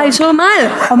jodidos. Ah, eso mal.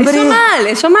 Hombre.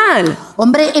 Eso mal.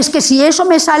 Hombre, es que si eso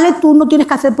me sale, tú no tienes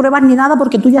que hacer pruebas ni nada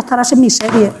porque tú ya estarás en mi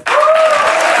serie.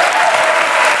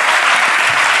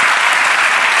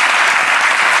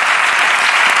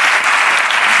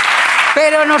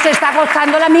 Pero nos está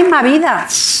costando la misma vida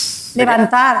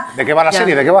levantar. ¿De qué va la Ya.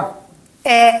 serie? ¿De qué va?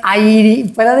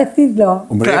 Ahí, ¿puedo decirlo?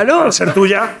 Hombre, Al ser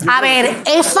tuya. A ver,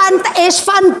 es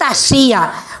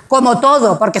fantasía, como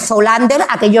todo, porque Zoolander,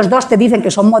 aquellos dos te dicen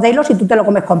que son modelos y tú te lo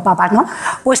comes con papas, ¿no?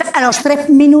 Pues a los 3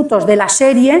 minutos de la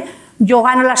serie yo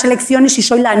gano las elecciones y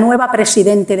soy la nueva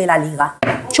presidente de la liga.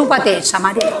 Chúpate esa,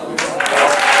 María.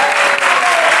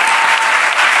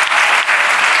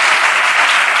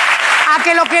 ¿A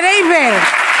que lo queréis ver?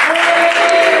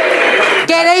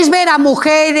 ¿Queréis ver a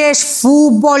mujeres,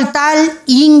 fútbol, tal,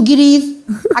 Ingrid?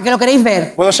 ¿A que lo queréis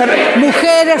ver? ¿Puedo ser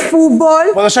Mujeres, fútbol.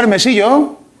 Messi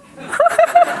yo?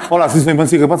 Hola, sí, soy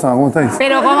Messi, ¿qué pasa? ¿Cómo estáis?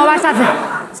 Pero ¿cómo vas a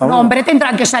hacer? No, hombre,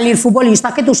 tendrán que salir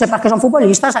futbolistas que tú sepas que son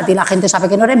futbolistas. A ti la gente sabe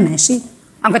que no eres Messi,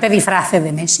 aunque te disfraces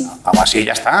de Messi. Vamos, así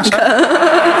ya está. ¿sabes?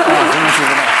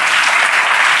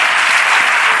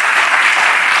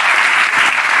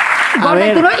 Gorda,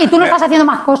 ver. y tú no estás haciendo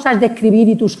más cosas de escribir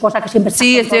y tus cosas que siempre estás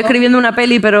Sí, con estoy todo? escribiendo una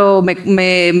peli, pero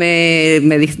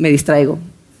me distraigo.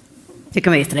 Sí, es que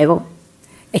me distraigo.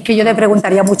 Es que yo te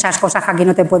preguntaría muchas cosas que aquí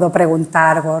no te puedo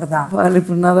preguntar, gorda. Vale,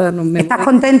 pues nada, no me... ¿Estás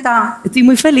contenta? Estoy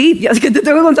muy feliz, es que te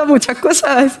tengo que contar muchas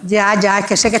cosas. Ya, es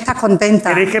que sé que estás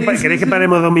contenta. ¿Queréis que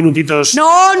paremos 2 minutitos?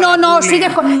 No,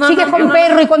 sigues con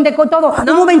perro y con todo.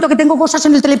 Un momento, que tengo cosas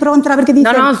en el teleprompter, a ver qué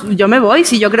dicen. No, yo me voy,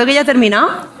 si yo creo que ya he terminado.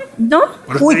 ¿No?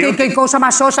 Uy, qué cosa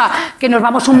más sosa. Que nos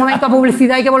vamos un momento a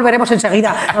publicidad y que volveremos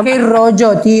enseguida. Qué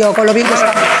rollo, tío, con lo bien que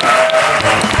está.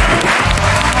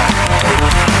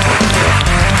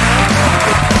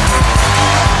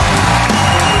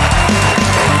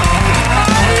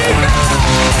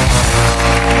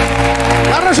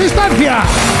 ¡La resistencia!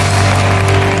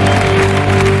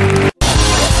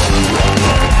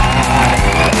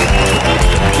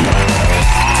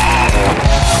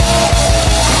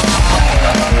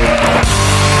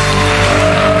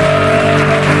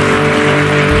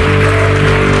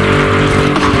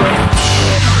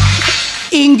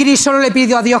 Ingrid, solo le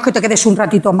pido a Dios que te quedes un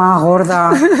ratito más,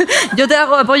 gorda. Yo te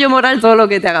hago apoyo moral todo lo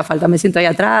que te haga falta. Me siento ahí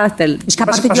atrás. Es que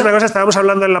aparte Pasa una cosa, estábamos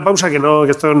hablando en la pausa, que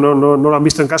esto no lo han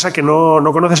visto en casa, que no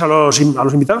conoces a los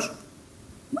invitados.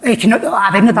 Es que no,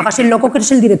 a ver, no te hagas el loco, que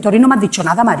eres el director y no me has dicho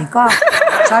nada, marica.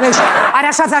 ¿Sabes?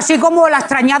 Ahora se hace así como la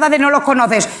extrañada de no los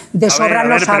conoces. De sobra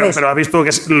lo sabes. Pero ¿has visto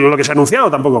lo que se ha anunciado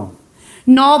tampoco?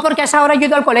 No, porque a esa hora yo he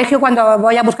ido al colegio cuando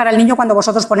voy a buscar al niño, cuando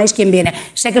vosotros ponéis quién viene.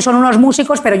 Sé que son unos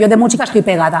músicos, pero yo de música estoy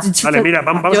pegada. Vale, mira,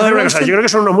 vamos a hacer una cosa. Yo creo que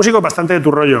son unos músicos bastante de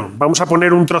tu rollo. Vamos a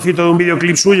poner un trocito de un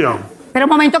videoclip suyo. Espera un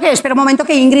momento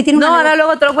que Ingrid tiene una... No, ahora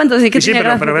luego te lo cuento. Sí,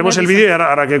 pero vemos el vídeo y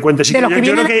ahora que cuentes. Sí,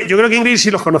 yo creo que Ingrid sí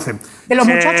los conoce. ¿De los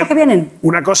muchachos que vienen?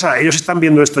 Una cosa, ellos están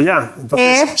viendo esto ya.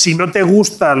 Entonces, si no te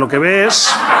gusta lo que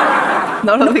ves...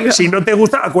 No lo digas. Si no te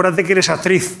gusta, acuérdate que eres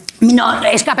actriz. No,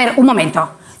 es que, a ver, un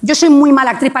momento. Yo soy muy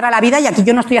mala actriz para la vida y aquí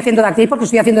yo no estoy haciendo de actriz porque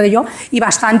estoy haciendo de yo y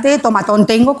bastante tomatón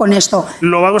tengo con esto.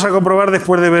 Lo vamos a comprobar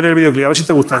después de ver el videoclip. A ver si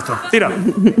te gusta esto. Tira.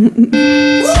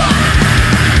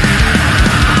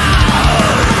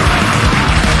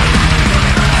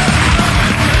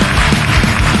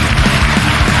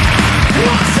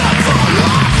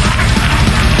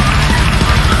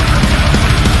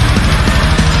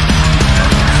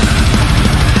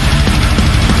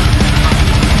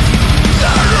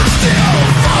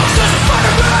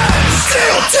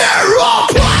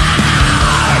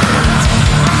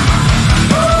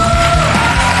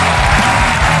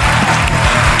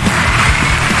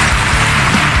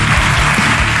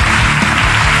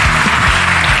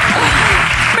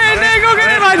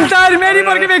 Mary,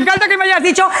 porque me encanta que me hayas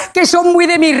dicho que son muy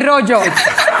de mi rollo.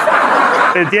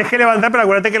 Te tienes que levantar, pero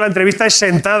acuérdate que la entrevista es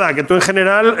sentada, que tú en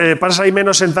general pasas ahí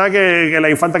menos sentada que la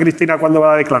infanta Cristina cuando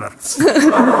va a declarar.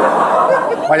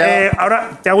 Ahora,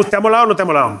 ¿te ha molado o no te ha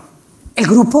molado? ¿El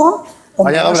grupo?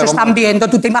 Hombre, nos están viendo.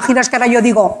 ¿Tú te imaginas que ahora yo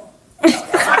digo...?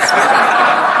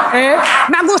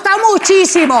 Me han gustado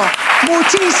muchísimo,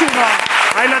 muchísimo.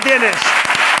 Ahí la tienes.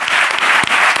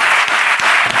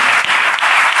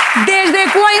 ¿Desde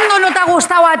cuándo no te ha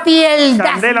gustado a ti el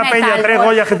death metal? Candela Peña, 3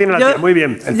 Goyas que tiene la tía. Muy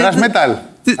bien. ¿El thrash metal?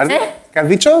 ¿Qué has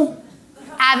dicho?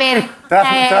 A ver,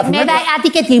 ¿a ti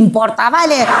qué te importa,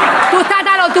 vale? Tú estás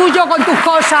a lo tuyo con tus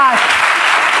cosas.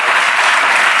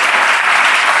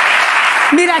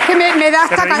 Mira, es que me da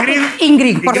hasta...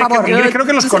 Ingrid, por favor. Ingrid creo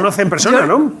que los conoce en persona,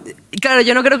 ¿no? Claro,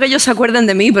 yo no creo que ellos se acuerden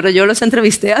de mí, pero yo los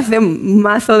entrevisté hace un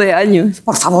mazo de años.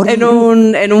 Por favor. En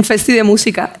un festi de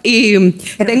música. Y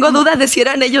tengo dudas de si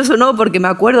eran ellos o no, porque me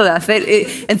acuerdo de hacer...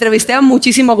 entrevisté a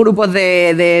muchísimos grupos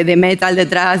de metal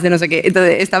detrás, de no sé qué.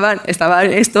 Entonces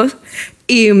estaban estos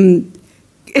y...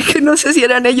 Es que no sé si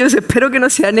eran ellos, espero que no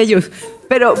sean ellos.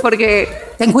 Pero porque...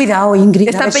 Ten cuidado, Ingrid.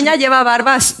 Esta peña lleva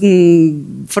barbas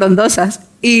frondosas.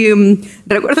 Y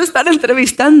recuerdo estar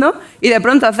entrevistando y de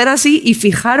pronto hacer así y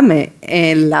fijarme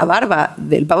en la barba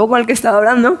del pavo con el que estaba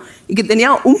hablando y que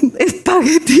tenía un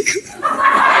espagueti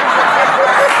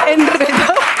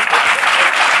enredado.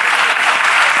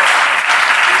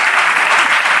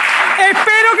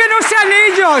 Espero que no sean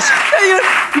ellos.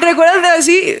 Recuerdo hacer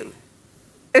así...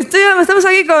 Estamos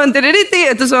aquí con Teneriti,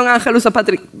 estos son Ángel Uso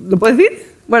Patrick, ¿lo puedes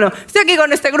decir? Bueno, estoy aquí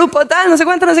con este grupo tal, no sé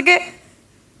cuánto, no sé qué.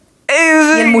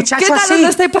 Y el muchacho ¿Qué tal así? lo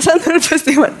estáis pasando en el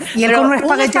festival? Y él con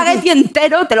un espagueti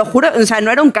entero, te lo juro, o sea, no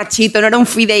era un cachito, no era un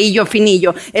fideillo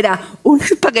finillo, era un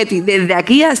espagueti desde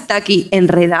aquí hasta aquí,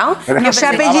 enredado. No se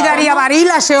apellidaría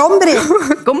Varila ese hombre.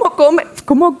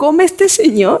 ¿Cómo come este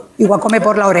señor? Igual come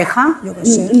por la oreja, yo qué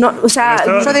sé. No, o sea,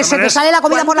 Eso de se te sale la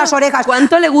comida por las orejas.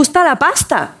 ¿Cuánto le gusta la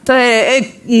pasta?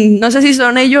 Entonces, no sé si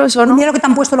son ellos o no. Mira lo que te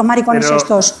han puesto los maricones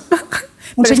estos.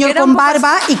 Un Pero señor es que con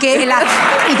barba y que...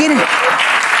 y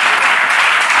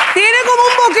tiene como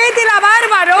un boquete la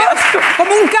barba, Claro,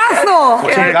 como un cazo.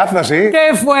 Pues un cazo, sí.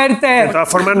 ¡Qué De fuerte! todas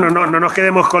formas, no nos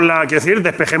quedemos con la... Quiero decir,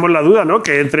 despejemos la duda, ¿no?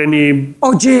 Que entren y...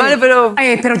 Oye, Vale, pero-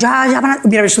 ya van a...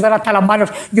 Mira, me sudan hasta las manos.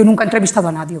 Yo nunca he entrevistado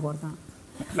a nadie, gorda.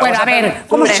 Bueno, a ver,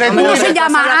 ¿cómo Hombre, se hombre,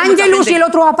 llama? pasa a mucha ¿Ángelus gente. y el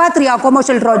otro a Patria? ¿O cómo es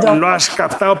el rollo? Lo has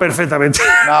captado perfectamente.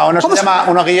 No,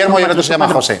 uno Guillermo y el otro se llama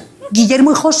José.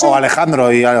 Guillermo y José. O Alejandro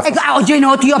y Oye,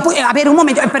 no, tío, a ver, un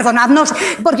momento, perdonadnos,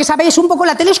 porque sabéis, un poco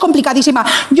la tele es complicadísima.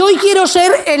 Yo hoy quiero ser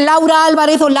el Laura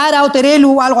Álvarez o Lara o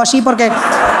Terelu o algo así, porque...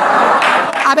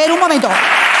 A ver, un momento.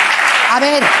 A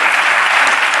ver.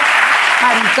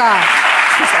 Marica.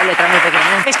 Esa letra muy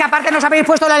pequeña. Es que aparte nos habéis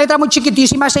puesto la letra muy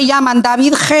chiquitísima, se llaman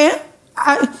David G.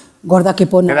 Ay, gorda, ¿qué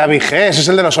pone? ¿Qué David G? Ese es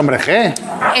el de los hombres G.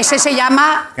 Ese se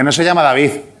llama... Que no se llama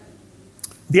David.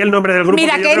 Di el nombre del grupo.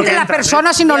 Mira, yo que creo entre las entran, ¿eh?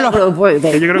 personas y nos lo... Yo creo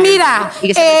que- Mira, Y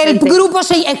que se el presente. grupo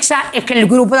se... Es que el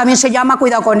grupo también se llama,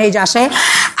 cuidado con ellas, ¿eh?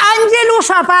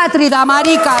 Ángelus Apátrida,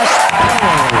 maricas.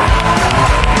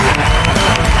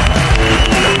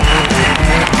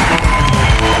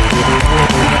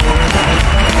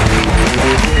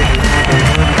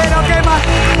 Pero qué mal.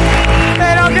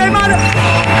 Pero qué mal.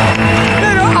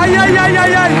 Pero, ay, ay, ay,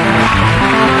 ay, ay.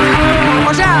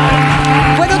 O sea,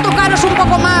 ¿puedo tocaros un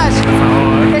poco más?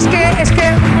 Es que...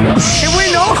 ¡Qué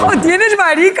buen ojo tienes,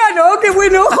 marica, ¿no? ¡Qué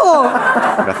buen ojo!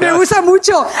 Me gusta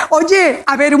mucho. Oye,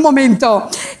 a ver, un momento.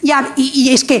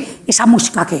 Y es que, ¿esa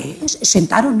música qué es?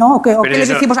 ¿Sentaron, no? ¿O qué Pero le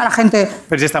eso- decimos a la gente?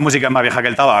 Pero si esta música es más vieja que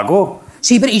el tabaco.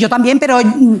 Sí, pero, y yo también, pero...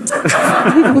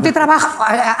 Tú te trabajas...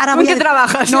 Ahora voy ¿Con a- qué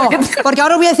trabajas? No, porque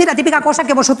ahora os voy a decir la típica cosa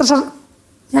que vosotros os...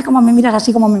 Mira cómo me miras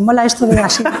así, como me mola esto de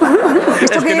así.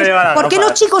 ¿Esto Es que qué no es? lleva las ¿Por qué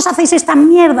gafas. los chicos hacéis estas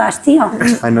mierdas, tío?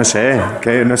 Ay, no sé.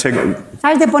 Que no sé.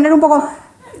 ¿Sabes? De poner un poco...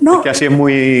 No, Que así es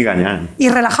muy gañán. y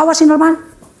relajado así normal.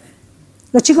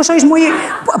 Los chicos sois muy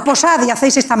posad y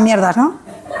hacéis estas mierdas, ¿no?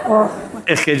 O-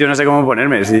 Es que yo no sé cómo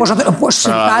ponerme. Sí. Vosotros, pues sí,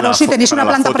 Para claro, las si fo- tenéis para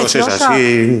una las planta fotos es preciosa.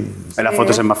 así. En las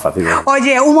fotos es más fácil.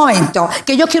 Oye, un momento,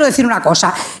 que yo quiero decir una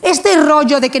cosa. Este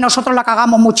rollo de que nosotros la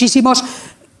cagamos muchísimos,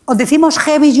 ¿os decimos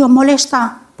heavy y os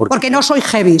molesta? ¿Por qué? Porque no soy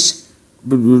heavies.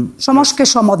 ¿Somos qué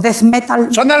somos? ¿Death metal?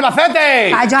 ¡Son de Albacete!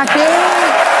 ¡Cállate!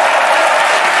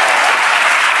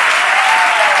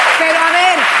 Pero a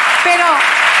ver, pero...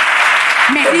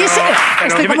 Me dice... Pero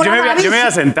Estoy como yo la me Davis. voy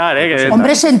a sentar, ¿eh? Que-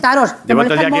 Hombre, sentaros. Llevo ¿Te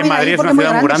todo el día aquí en molesta Madrid, el es móvil una ahí?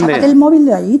 ciudad muy Porque grande. sácate el móvil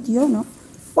de ahí, tío, ¿no?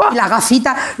 Y la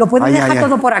gafita, lo puedes Ay, dejar ay,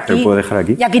 todo ay. por aquí. ¿Lo puedo dejar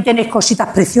aquí? Y aquí tenéis cositas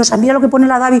preciosas. Mira lo que pone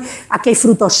la Davi. Aquí hay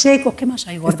frutos secos. ¿Qué más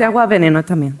hay, gorda? Este agua veneno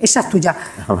también. Esa es tuya.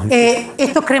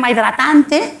 Esto es crema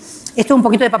hidratante. Esto es un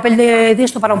poquito de papel de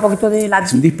esto para un poquito de la...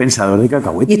 Es un dispensador de Y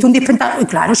cacahuete. esto es un dispensador.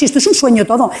 Claro, si esto es un sueño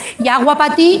todo. Y agua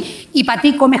para ti y para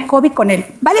ti comes COVID con él.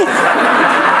 ¿Vale?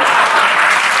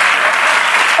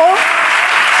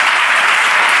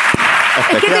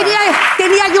 Es que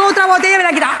tenía yo otra botella y me la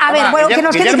he quitado. A ver, bueno, que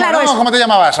nos quede Guillermo, claro ¿no? eso. ¿Cómo te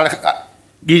llamabas?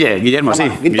 Guillermo, sí.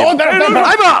 Guillermo. Guillermo.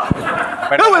 ¡Ahí va!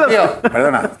 Perdona, tío.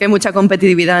 Perdona. Que hay mucha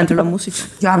competitividad entre los músicos.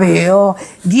 Ya veo.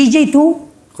 Guille, ¿y tú?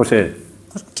 José.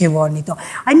 Qué bonito.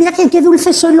 Ay, mira qué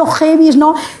dulces son los heavies,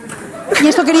 ¿no? Y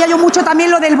esto quería yo mucho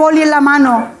también, lo del boli en la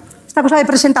mano. Esta cosa de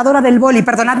presentadora del boli.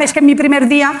 Perdonadme, es que es mi primer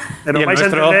día. Pero ¿Y el vais a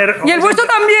nuestro? entender... Y el vuestro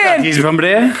también. Aquí,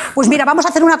 hombre. Pues mira, vamos a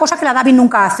hacer una cosa que la David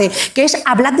nunca hace, que es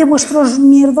hablar de vuestros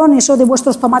mierdones o de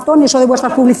vuestros tomatones o de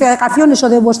vuestras publicaciones o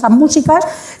de vuestras músicas,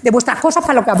 de vuestras cosas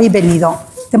para lo que habéis venido.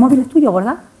 ¿Este móvil es tuyo,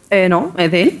 verdad? No, es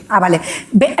de él. Ah, vale.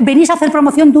 ¿Venís a hacer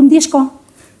promoción de un disco?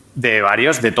 De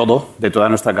varios, de todo. De toda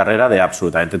nuestra carrera, de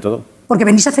absolutamente todo. ¿Porque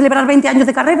venís a celebrar 20 años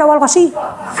de carrera o algo así?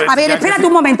 A ver, ya espérate casi-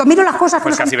 un momento, miro las cosas.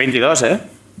 Pues casi 22, ¿eh?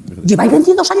 ¿Lleváis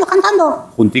 22 años cantando?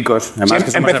 Junticos. Además, Sí,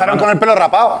 que somos empezaron hermanos. con el pelo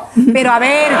rapado. Pero a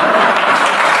ver...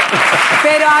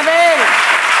 Pero a ver...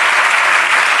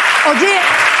 Oye,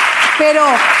 pero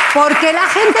 ¿por qué la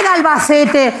gente de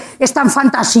Albacete es tan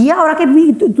fantasía? Ahora que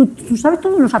tú sabes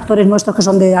todos los actores nuestros que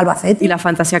son de Albacete. Y la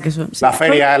fantasía que son. Sí. La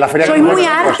feria que Soy muy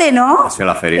nosotros. arte, ¿no? Sí,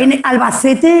 la feria. En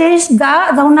Albacete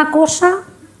da una cosa...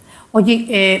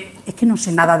 Oye, es que no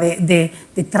sé nada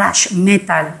de trash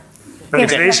metal. Pero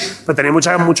 ¿Qué? tenéis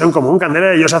mucho en común,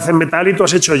 Candela. Ellos hacen metal y tú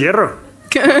has hecho hierro.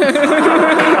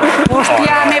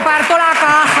 Hostia, me parto la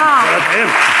caja.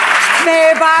 Espérate.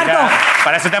 Me parto. Mira,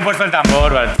 para eso te han puesto el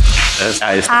tambor. ¿vale?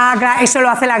 Ah, claro, eso lo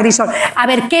hace la Grisol. A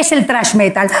ver, ¿qué es el thrash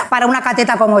metal para una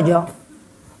cateta como yo?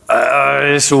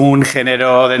 Es un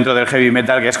género dentro del heavy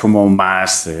metal que es como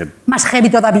más... Más heavy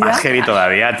todavía. Más heavy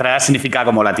todavía. Atrás significa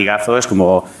como latigazo, es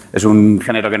un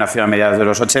género que nació a mediados de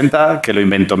los 80, que lo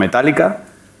inventó Metallica.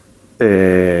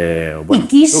 ¿Y Bueno,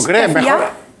 Kiss? ¿Tú crees? qué hacía? Mejor.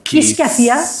 ¿Kiss qué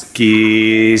hacía?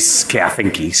 Kiss... ¿Qué hacen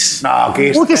Kiss? No,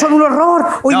 Kiss. Uy, que son un horror.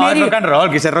 Uy, No, Mary. es rock and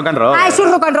roll, Kiss es rock and roll. Ah, eso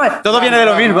es rock and roll. Todo viene de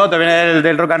lo mismo, todo viene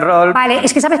del rock and roll. Vale,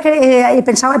 es que sabes que he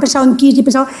pensado en Kiss y he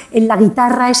pensado en la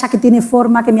guitarra esa que tiene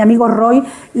forma, que mi amigo Roy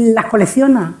las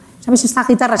colecciona. ¿Sabes estas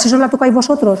guitarras? ¿Eso la tocáis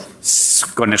vosotros?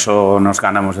 Con eso nos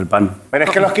ganamos el pan. Pero es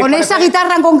que los Kiss ¿Con esa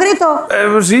guitarra en concreto?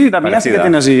 Pues sí, la mía sí que Parecida.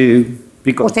 tiene así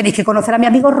pico. Pues tenéis que conocer a mi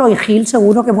amigo Roy Hill,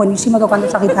 seguro que es buenísimo tocando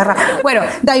esa guitarra. Bueno,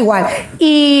 da igual.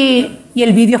 Y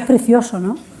el vídeo es precioso,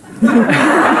 ¿no?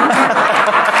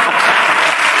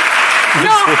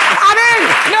 No,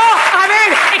 a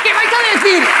ver, es que vais a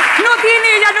decir, no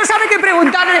tiene, ella no sabe qué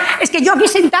preguntar. Es que yo aquí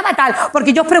sentada tal,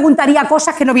 porque yo os preguntaría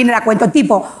cosas que no vienen a cuento,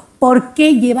 tipo, ¿por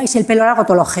qué lleváis el pelo largo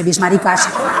todos los heavies, maricas?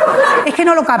 Es que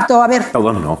no lo capto, a ver.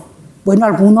 Todos no. Bueno,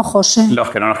 algunos, José. Los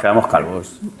que no nos quedamos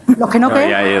calvos. ¿Los que no No, qué?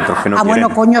 y hay otros que no bueno,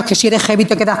 quieren. coño, es que si eres heavy y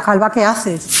te quedas calva, ¿qué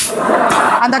haces?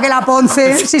 Anda que la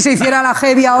Ponce, si se hiciera la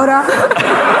heavy ahora,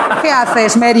 ¿qué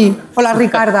haces, Mary? O la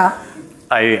Ricarda.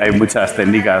 Hay muchas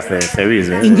técnicas de heavies,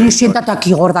 ¿eh? Ingrid, siéntate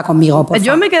aquí gorda conmigo, por Yo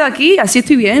favor. me quedo aquí, así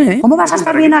estoy bien, ¿eh? ¿Cómo vas a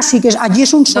estar bien así? Que allí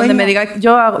es un sueño. Donde me diga,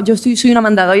 soy una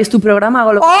mandada, hoy es tu programa,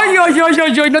 hago lo que...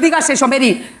 ¡Ay! No digas eso,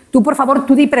 Mary. Tú, por favor,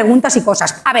 tú di preguntas y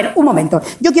cosas. A ver, un momento.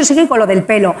 Yo quiero seguir con lo del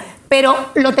pelo, pero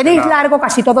lo tenéis largo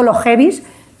casi todos los heavies,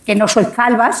 que no sois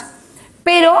calvas,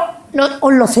 pero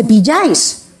os lo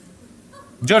cepilláis.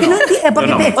 Yo Que no. porque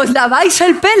Yo no. te- ¿Os laváis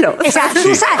el pelo? O sea,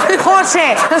 tú sabes,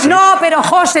 José, no, pero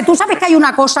José, tú sabes que hay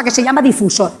una cosa que se llama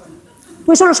difusor.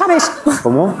 ¿Tú eso lo sabes?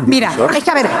 ¿Cómo? Mira, ¿Difusor? es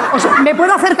que a ver, ¿me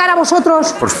puedo acercar a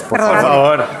vosotros? Por Perdonadme.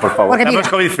 favor. Porque Estamos mira,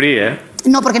 COVID free, ¿eh?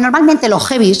 no, porque normalmente los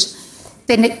heavies,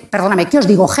 perdóname, ¿qué os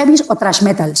digo? ¿Heavies o thrash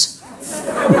metals?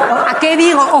 ¿A qué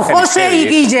digo? O José y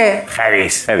Guille.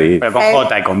 Heavy. Pero con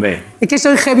J y con B. Es que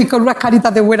soy heavy con unas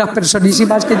caritas de buenas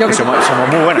personísimas que yo... Somos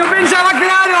muy buenos. Yo pensaba,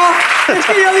 claro, es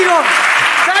que yo digo,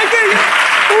 ¿sabes qué?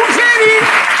 Un heavy,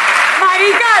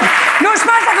 maricas, ¿no os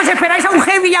pasa que os esperáis a un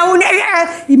heavy y a un...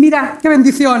 Y mira, qué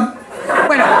bendición.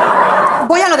 Bueno,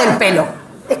 voy a lo del pelo.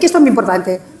 Es que esto es muy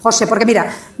importante, José, porque mira,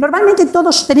 normalmente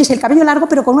todos tenéis el cabello largo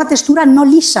pero con una textura no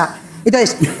lisa.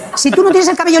 Entonces, si tú no tienes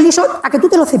el cabello liso, ¿a que tú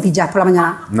te lo cepillas por la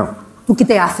mañana? No. ¿Tú qué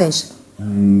te haces?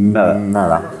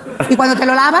 Nada. Y cuando te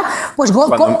lo lavas, pues...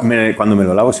 Cuando me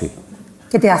lo lavo, sí.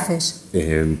 ¿Qué te haces?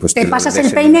 Pues Te pasas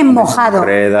el peine mojado.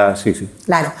 Sí.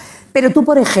 Claro. Pero tú,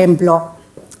 por ejemplo,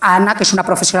 Ana, que es una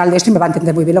profesional de esto y me va a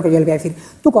entender muy bien lo que yo le voy a decir,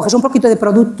 tú coges un poquito de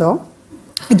producto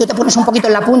y tú te pones un poquito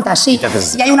en la punta así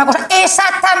y hay una cosa...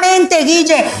 ¡Exactamente,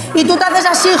 Guille! Y tú te haces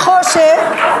así, José.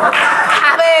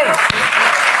 A ver...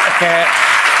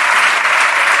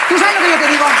 ¿Tú sabes lo que yo te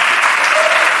digo?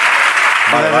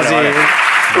 Vale.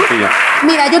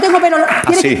 Mira, yo tengo pelo...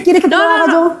 ¿Quieres que te lo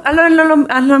haga yo?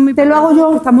 Hazlo en mi ¿Te lo hago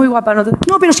yo? Está muy guapa, ¿no?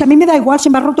 No, pero si a mí me da igual, se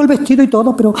me ha roto el vestido y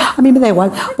todo, pero a mí me da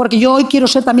igual, porque yo hoy quiero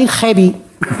ser también heavy,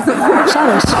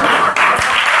 ¿sabes?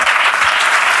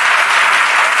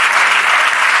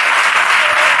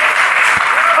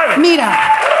 Mira,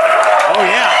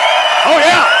 Oh,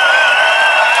 yeah.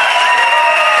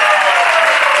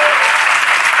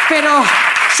 pero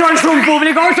sois un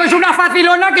público, sois una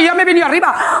facilona que ya me he venido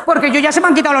arriba, porque yo ya se me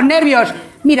han quitado los nervios.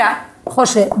 Mira,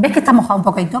 José, ¿ves que está mojado un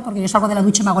poquito? Porque yo salgo de la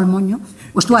ducha y me hago el moño.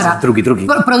 Pues tú harás. Truqui.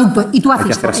 Producto. Y tú haces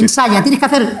que esto. hacer así. Ensaya. Tienes que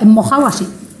hacer mojado así.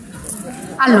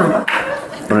 Hazlo.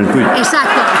 Con el tuyo.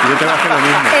 Exacto. Yo tengo que hacer lo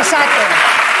mismo. Exacto.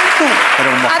 Tú.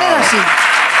 Pero mojado. Hazlo así.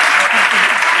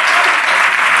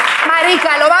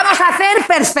 Marica, lo vamos a hacer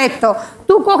perfecto.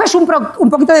 Tú coges un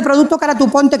poquito de producto que ahora tú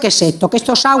ponte, ¿qué es esto? Que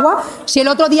esto es agua. Si el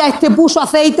otro día puso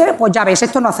aceite, pues ya ves,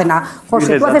 esto no hace nada.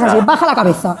 José, tú haces así, baja la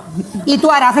cabeza. Y tú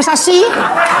ahora haces así.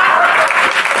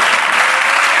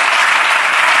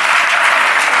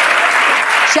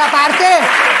 Si aparte...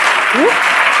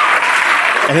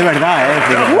 Es de verdad,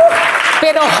 ¿eh?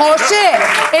 Pero José,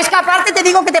 es que aparte te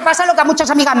digo que te pasa lo que a muchas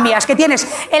amigas mías, que tienes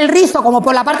el rizo como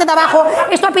por la parte de abajo.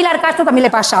 Esto a Pilar Castro también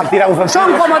le pasa.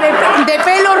 Son como de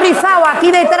pelo rizado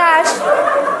aquí detrás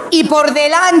y por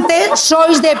delante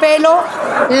sois de pelo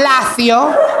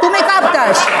lacio. ¿Tú me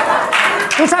captas?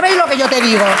 ¿Tú sabéis lo que yo te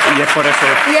digo? Y es por eso.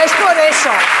 Y es por eso.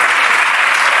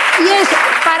 Y es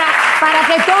para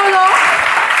que todo...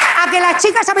 A que las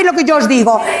chicas sabéis lo que yo os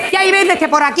digo. Y hay veces que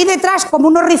por aquí detrás, como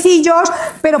unos ricillos,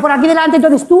 pero por aquí delante,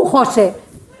 entonces tú, José,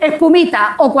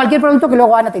 espumita o cualquier producto que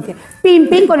luego Ana te dice. Pim,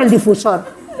 pim con el difusor.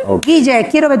 Okay. Guille,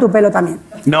 quiero ver tu pelo también.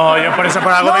 No, yo por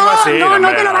algo vengo así. No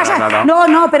te lo vas a...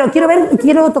 No, pero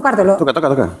quiero tocártelo.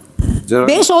 Toca.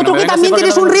 ¿Ves? Otro que también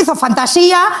tienes un rizo,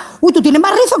 fantasía. Uy, tú tienes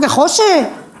más rizo que José.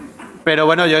 Pero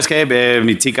bueno, yo es que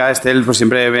mi chica Estel pues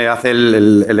siempre me hace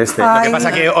el este. Ay. Lo que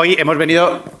pasa que hoy hemos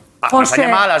venido Nos ha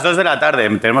llamado a las 2 de la tarde.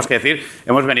 Tenemos que decir,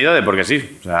 hemos venido de porque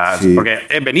sí. O sea, Sí. porque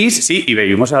venís, sí, y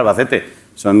vivimos en Albacete.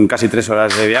 Son casi 3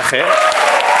 horas de viaje.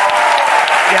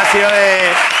 Y ha sido de...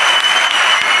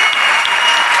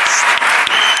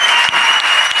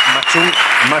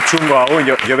 Más chungo aún.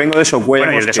 Yo vengo de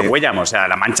Socuellamos. Bueno, y el de Socuellamos, o sea,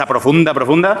 la Mancha profunda,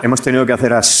 profunda. Hemos tenido que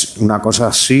hacer una cosa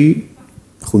así,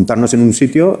 juntarnos en un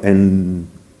sitio, en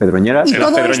Pedroñeras, Y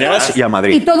todo Pedroñeras y a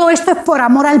Madrid. Y todo esto es por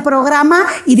amor al programa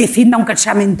y decirme, aunque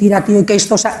sea mentira, tío, y que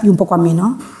esto sea... Y un poco a mí,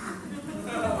 ¿no?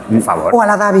 Por favor. O a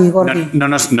la Davi, Gordi. No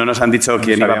nos han dicho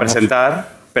quién iba a presentar,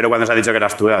 pero cuando nos ha dicho que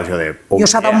eras tú, ha sido de... Y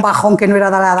os ha dado un bajón que no era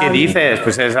de la Davi. ¿Qué dices?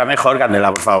 Pues es la mejor,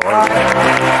 Candela, por favor.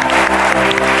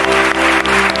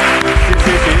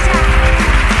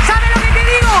 ¿Sabes lo que te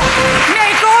digo?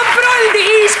 Me compro el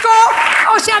disco.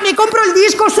 O sea, me compro el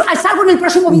disco, salgo en el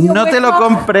próximo vídeo. No te lo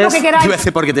compres. Lo que queráis. Iba a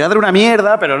decir, porque te voy a dar una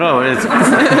mierda, pero no. No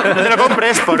te lo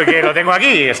compres porque lo tengo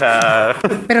aquí. O sea...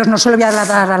 Pero no se lo voy a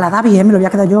dar a la Davi, me lo voy a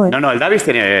quedar yo, No, el Davis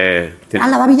tiene... Ah,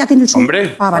 la Davi ya tiene el suyo.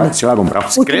 Hombre, Ah, vale. Se lo ha comprado.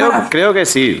 Uy, qué maravilla. Creo que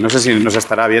sí. No sé si nos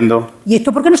estará viendo. ¿Y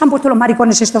esto por qué nos han puesto los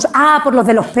maricones estos? Ah, por los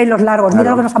de los pelos largos.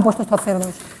 Mira lo que nos han puesto estos cerdos.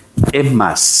 Es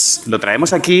más, lo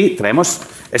traemos aquí. Traemos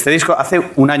este disco hace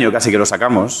un año casi que lo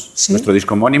sacamos. ¿Sí? Nuestro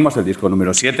disco homónimo es el disco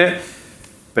número 7.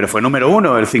 Pero fue número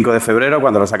 1 el 5 de febrero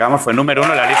cuando lo sacamos. Fue número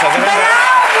 1 en la lista de... ¡Bravo!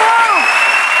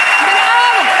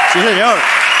 Sí, señor.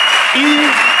 Y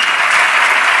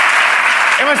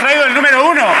hemos traído el número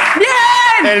 1.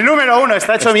 ¡Bien! El número 1.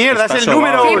 Está hecho mierda. Es el sobao.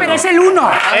 número 1. Sí, pero es el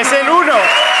 1. Es el 1.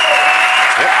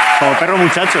 Como perro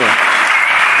muchacho.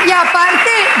 Y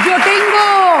aparte, yo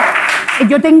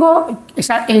tengo...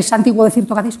 ¿Es antiguo decir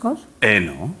tocadiscos?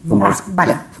 No.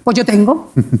 Vale, pues yo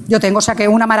tengo, o sea que es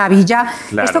una maravilla.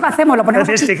 Claro. Esto que hacemos, lo ponemos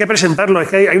Entonces, aquí. hay que presentarlo. Es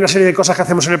que hay una serie de cosas que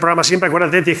hacemos en el programa siempre.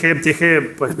 Acuérdate, te dije,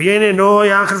 pues viene, no, y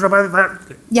Ángel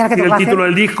 ¿Y ahora qué tiene toca el título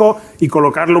hacer? del disco y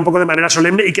colocarlo un poco de manera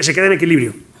solemne y que se quede en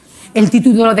equilibrio. El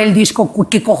título del disco,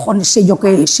 ¿qué cojones sé yo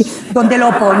qué es? ¿Dónde lo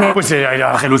pone? Pues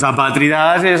Ángelus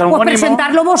Apátridas es Pues homónimo.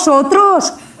 presentarlo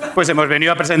vosotros. Pues hemos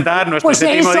venido a presentar nuestro Pues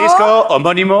séptimo eso. disco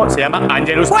homónimo. Se llama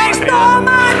Angelus Pues Apátridas.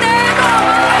 tómate.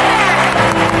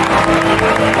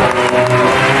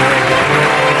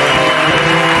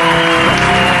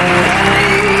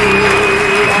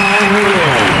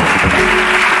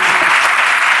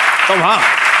 Toma.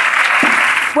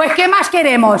 Pues ¿qué más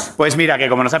queremos? Pues mira, que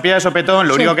como nos ha pillado de sopetón,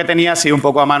 lo Sí. único que tenía así un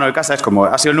poco a mano de casa es como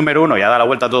ha sido el número 1 y ha dado la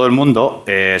vuelta a todo el mundo.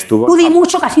 Estuvo Tú di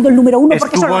mucho que ha sido el número 1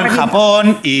 porque eso Estuvo lo en revienta.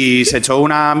 Japón y se echó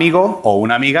un amigo o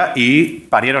una amiga y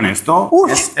parieron esto. Uf.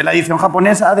 Es la edición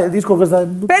japonesa del disco que está...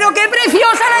 ¡Pero qué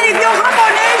preciosa la edición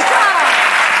japonesa!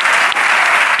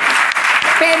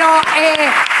 Pero,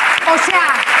 o sea...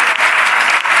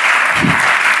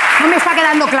 No me está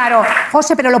quedando claro.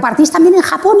 José, ¿pero lo partís también en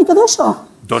Japón y todo eso?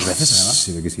 2 veces, además.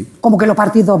 Sí, ve que sí. ¿Cómo que lo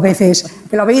partís 2 veces?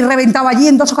 ¿Que lo habéis reventado allí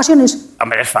en 2 ocasiones?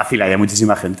 Hombre, es fácil, hay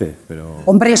muchísima gente, pero...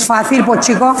 Hombre, es fácil, pues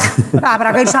chico.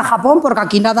 Habrá que irse a Japón porque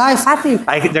aquí nada es fácil.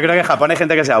 Yo creo que en Japón hay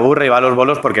gente que se aburre y va a los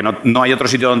bolos porque no hay otro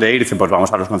sitio donde ir y dicen, pues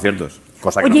vamos a los conciertos.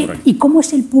 Cosa que no Oye, ocurre. ¿y cómo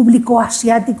es el público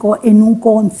asiático en un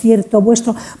concierto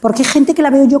vuestro? Porque hay gente que la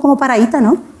veo yo como paradita,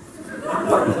 ¿no?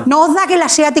 ¿No os da que el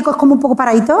asiático es como un poco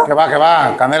paradito? Que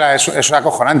va, Candela, eso es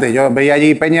acojonante. Yo veía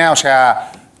allí peña, o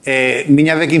sea,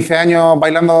 niñas de 15 años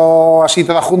bailando así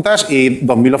todas juntas y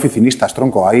 2.000 oficinistas,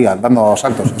 tronco, ahí, dando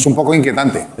saltos. Es un poco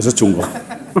inquietante. Eso es chungo.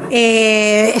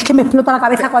 Es que me explota la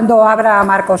cabeza cuando abra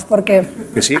Marcos, porque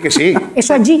Que sí, que sí.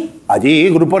 eso allí. Allí,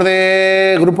 grupos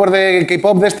de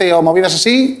K-pop de este o movidas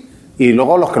así, y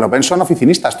luego los que lo ven son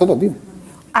oficinistas, todo, tío.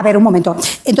 A ver, un momento.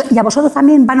 Entonces, ¿y a vosotros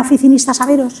también van oficinistas a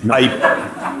veros?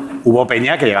 Hubo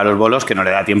peña que llega a los bolos que no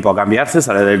le da tiempo a cambiarse,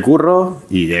 sale del curro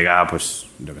y llega, pues,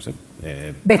 yo qué sé.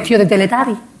 Vestido de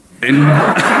Teletubby.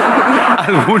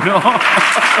 Alguno.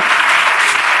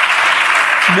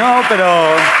 No,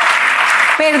 pero...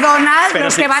 Perdonad, Pero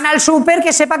los sí. que van al súper,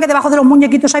 que sepan que debajo de los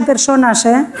muñequitos hay personas,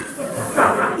 ¿eh?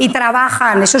 Y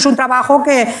trabajan. Eso es un trabajo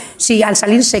que, si al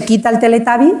salir se quita el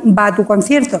Teletubby, va a tu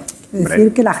concierto. Es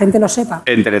decir, que la gente lo sepa.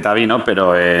 En Teletubby no,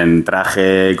 pero en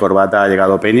traje y corbata ha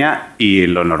llegado peña y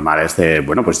lo normal es de,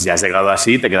 bueno, pues ya has llegado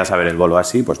así, te quedas a ver el bolo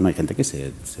así, pues no, hay gente que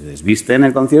se desviste en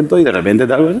el concierto y de repente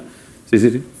tal, pues,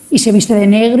 sí. Y se viste de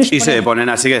negro. Y se ponen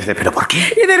así que dice, ¿pero por qué?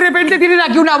 Y de repente tienen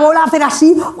aquí una bola, hacer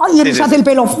así, ay, y les Sí, hace sí. el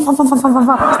pelo. Fa, fa, fa, fa,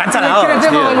 fa, fa. Están chalados, Les crece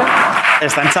tío. bola.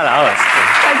 Están chalados.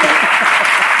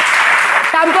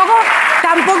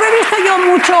 Tampoco he visto yo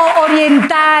mucho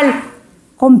oriental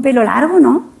con pelo largo,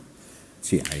 ¿no?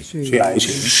 Sí, ahí. Sí, ahí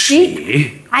sí.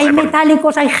 ¿Sí? Hay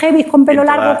metálicos, hay heavies con pelo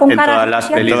largo, con cara. todas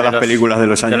las películas de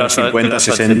los años 50,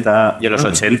 60. Y en los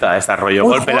 80, este rollo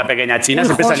golpe, la pequeña china,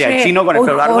 siempre José, salía el chino con el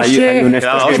pelo largo.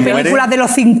 José, películas de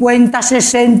los 50,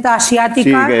 60, Sí,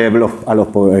 asiáticas. que a los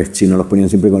pobres chinos los ponían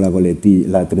siempre con la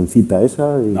coletilla, la trencita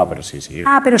esa. No, pero sí.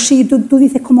 Ah, pero sí, tú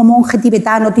dices como monje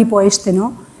tibetano tipo este,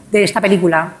 ¿no? De esta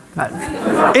película. Claro.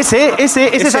 Ese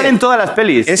sale en todas las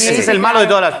pelis. Ese es el malo de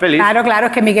todas las pelis. Claro,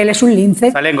 es que Miguel es un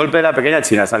lince. Sale en Golpe de la pequeña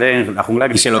china, sale en La jungla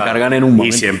Y se lo cargan en un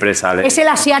momento. Y siempre sale. Es el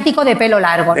asiático de pelo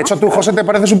largo, ¿no? De hecho, tú, José, te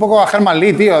pareces un poco a Herman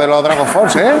Lee, tío, de los Dragon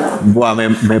Force, ¿eh? Buah,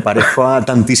 me parezco a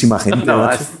tantísima gente. No,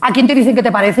 macho. ¿A quién te dicen que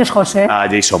te pareces, José? A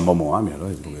Jason Momoa, míralo.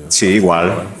 Sí,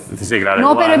 igual. Sí, claro,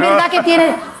 No, igual, pero es verdad que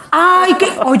tiene... ¡Ay, que...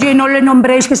 Oye, no le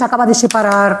nombréis que se acaba de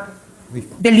separar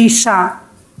de Lisa.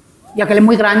 Ya que él es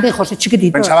muy grande, José es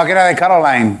chiquitito. Pensaba que era de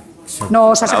Caroline.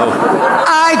 No, se ha separado.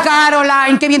 ¡Ay,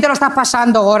 Caroline! ¡Qué bien te lo estás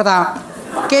pasando, gorda!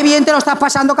 ¡Qué bien te lo estás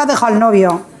pasando que has dejado al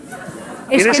novio!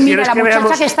 Es que mira, la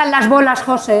muchacha que está en las bolas,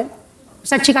 José,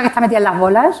 esa chica que está metida en las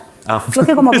bolas, yo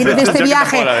que como vienes de este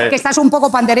viaje, que estás un poco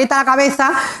pandereta a la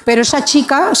cabeza, pero esa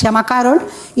chica se llama Carol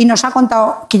y nos ha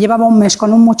contado que llevaba un mes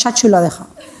con un muchacho y lo ha dejado.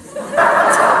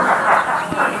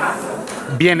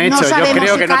 Bien hecho, No yo sabemos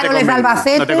creo si que Carol es de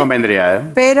Albacete, no te convendría, ¿eh?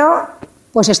 Pero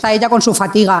pues está ella con su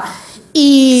fatiga.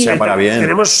 Y... Se para bien.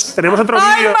 Tenemos otro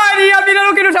 ¡Ay, vídeo. María! Mira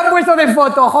lo que nos han puesto de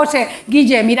foto, José.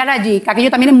 Guille, mirad allí, que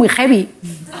aquello también es muy heavy.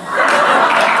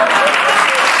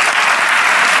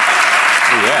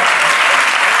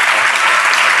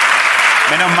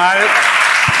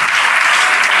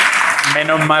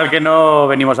 Menos mal que no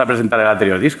venimos a presentar el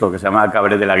anterior disco, que se llama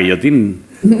Cabaret de la Guillotín.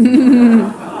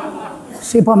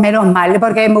 Sí, pues menos mal,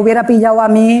 porque me hubiera pillado a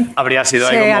mí. Habría sido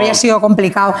Sí, ahí como... habría sido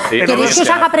complicado. Sí, ¿Queréis que os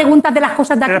haga preguntas de las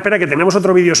cosas de aquí? Espera, que tenemos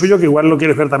otro vídeo suyo que igual lo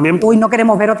quieres ver también. Uy, no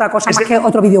queremos ver otra cosa más que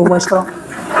otro vídeo vuestro.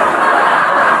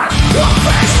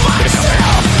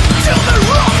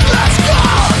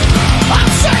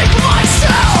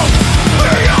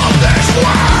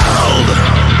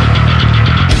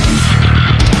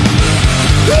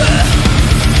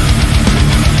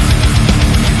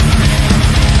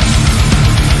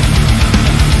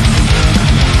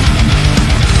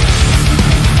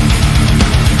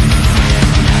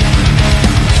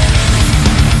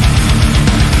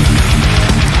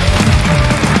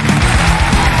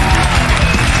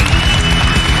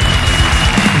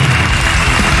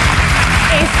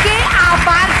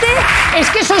 Es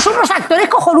que sois unos actores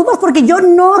cojonudos porque yo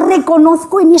no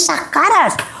reconozco en esas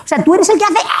caras. O sea, tú eres el que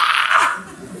hace...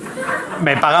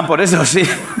 Me pagan por eso, sí.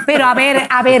 Pero a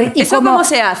ver... ¿y ¿Eso cómo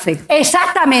se hace?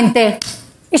 Exactamente.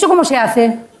 ¿Eso cómo se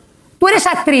hace? Tú eres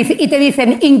actriz y te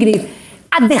dicen, Ingrid,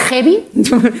 haz de heavy,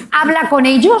 habla con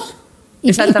ellos.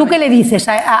 ¿Y tú qué le dices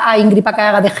a Ingrid para que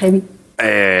haga de heavy?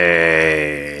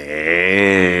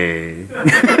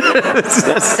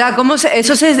 O sea,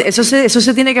 eso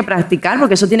se tiene que practicar,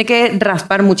 porque eso tiene que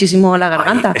raspar muchísimo la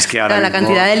garganta. Ay, es que ahora la mismo...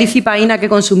 cantidad de licipaína que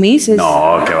consumís es...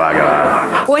 No, que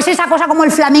va. O es esa cosa como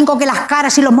el flamenco, que las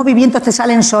caras y los movimientos te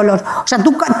salen solos. O sea,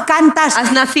 tú cantas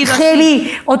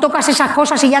heavy o tocas esas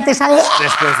cosas y ya te sale...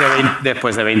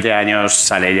 Después de 20 años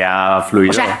sale ya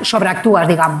fluido. O sea, sobreactúas,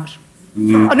 digamos.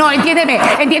 No,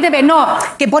 entiéndeme, no,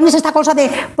 que pones esta cosa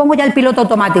de pongo ya el piloto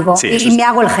automático Sí, y me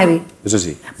hago el heavy. Eso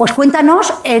sí. Pues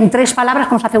cuéntanos en 3 palabras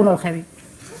cómo se hace uno el heavy.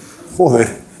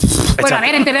 Joder. Bueno, a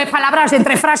ver, en 3 palabras, en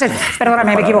 3 frases.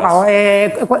 Perdóname, me he equivocado.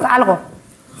 Algo.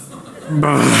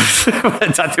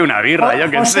 Échate una birra, yo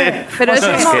qué sé. Pero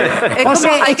eso es José,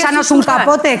 échanos un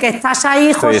capote, que estás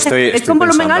ahí, José. ¿Es con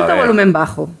volumen alto o volumen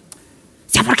bajo?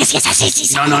 Ya, porque si es así,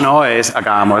 sí. No,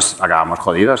 acabamos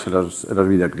jodidos en los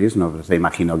videoclips, ¿no? Pues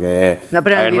imagino que... No,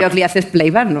 pero en el videoclip haces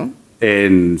playback, ¿no?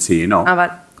 Sí, no. Ah,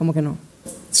 vale, ¿cómo que no?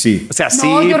 Sí. O sea, sí,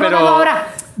 No, yo pero...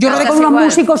 Yo rodé con unos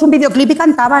músicos un videoclip y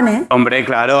cantaban, ¿eh? Hombre,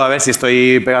 claro, a ver, si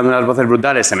estoy pegando unas voces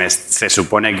brutales, se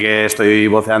supone que estoy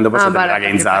voceando, pues se tendrá que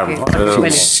hinchar.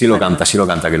 Sí lo canta,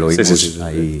 que lo oímos. Sí.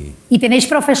 Ahí. ¿Y tenéis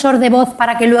profesor de voz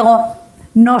para que luego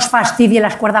no os fastidie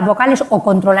las cuerdas vocales o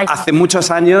controláis? Hace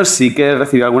muchos años sí que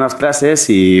recibí algunas clases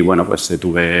y, bueno, pues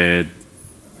tuve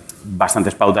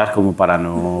bastantes pautas como para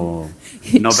no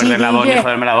perder la voz ni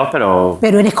joderme la voz, pero...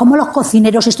 Pero eres como los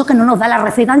cocineros, esto que no nos da la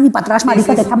receta ni para atrás,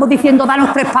 marica, te estamos diciendo,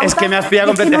 danos 3 pautas. Es que me has pillado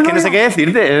completamente, es que no sé qué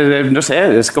decirte, no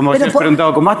sé, es como si os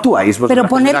preguntado, ¿cómo actuáis vosotros? Pero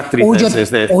poner...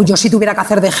 actrices? yo si tuviera que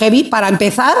hacer de heavy, para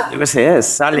empezar, Yo qué sé,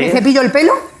 sale... me cepillo el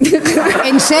pelo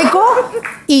en seco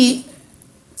y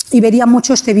vería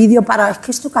mucho este vídeo para... Es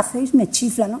que esto que hacéis me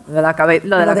chifla, ¿no? Lo de la cabeza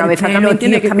pelo, también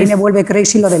tiene tío, que a mí me vuelve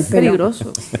crazy lo del pelo.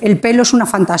 peligroso. El pelo es una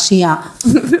fantasía.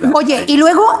 Oye, y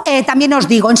luego también os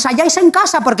digo, ensayáis en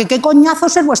casa, porque qué coñazo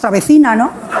ser vuestra vecina,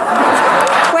 ¿no?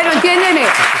 Bueno, pero entiéndeme.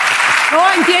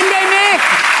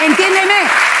 No, entiéndeme.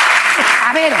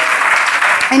 A ver,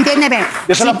 entiéndeme.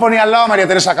 Yo se lo ponía al lado a María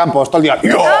Teresa Campos todo el día.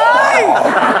 ¡Ay!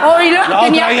 Hoy La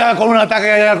otra ya con un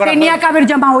ataque al corazón. tenía que haber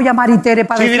llamado hoy a Maritere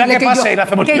para Sí, dirá decirle que pase y le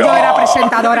hacemos que ¡yo! yo era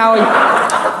presentadora hoy.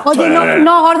 Oye,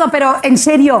 no, gordo, pero en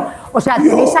serio. O sea,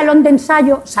 tenéis salón de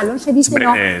ensayo. Salón se dice,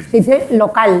 Hombre, ¿no? Se dice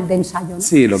local de ensayo, ¿no?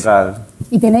 Sí, local.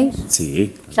 ¿Y tenéis?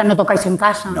 Sí. O sea, no tocáis en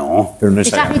casa. No. Pero no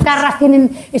Esas ensayamos. guitarras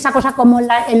tienen esa cosa como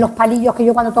en los palillos, que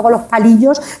yo cuando toco los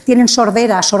palillos tienen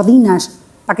sordinas,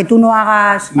 para que tú no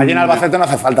hagas... Allí en Albacete no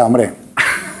hace falta, hombre.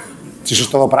 Si eso es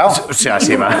todo Prado. O sea,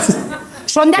 sí más.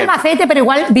 Son de Albacete, pero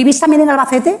igual, ¿vivís también en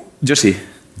Albacete? Yo sí.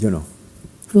 Yo no.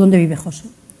 ¿Tú dónde vives, José?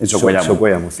 En Socuellamo.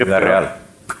 Socuellamo, Ciudad Real.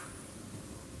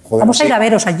 Joder, Vamos a sí. ir a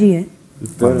veros allí, ¿eh?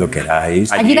 Cuando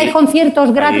queráis. ¿Allí dais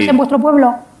conciertos gratis allí. en vuestro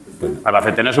pueblo?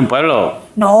 Albacete no es un pueblo.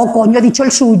 No, coño, he dicho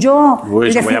el suyo. Uy,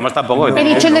 El de Socuellamo tampoco. He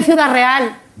dicho el de Ciudad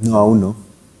Real. No, aún no.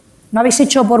 ¿No habéis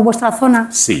hecho por vuestra zona?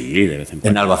 Sí, de vez en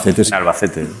cuando. En Albacete sí. En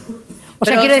Albacete. O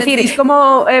sea, Pero quiero decir... ¿sentís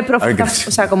como A ver, ¿qué o es?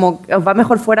 sea, como os va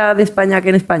mejor fuera de España que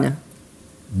en España?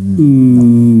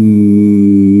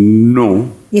 No.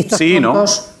 ¿Y estos sí,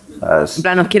 tontos? ¿no? En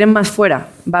plan, ¿os quieren más fuera?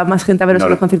 ¿Va más gente a veros No, a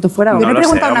los conciertos fuera? o Yo No no he lo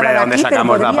sé, preguntado hombre, nada ¿de de dónde aquí, pero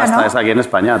sacamos la podría, pasta ¿no? esa aquí en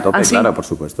España? A tope, ¿Ah, sí? claro, por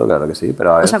supuesto, claro que sí.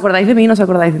 Pero a ver. ¿Os acordáis de mí o no os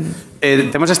acordáis de mí?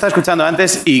 Te hemos estado escuchando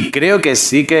antes y creo que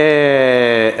sí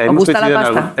que hemos gusta la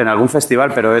coincidido pasta? en algún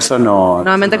festival, pero eso no...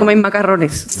 Normalmente coméis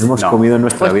macarrones. No hemos No. comido en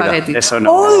nuestra O vida. espagueti. Eso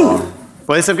no... ¡Uy!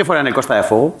 Puede ser que fuera en el Costa de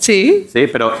Fuego. Sí. Sí,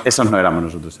 pero esos no éramos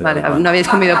nosotros. Vale, éramos- no habéis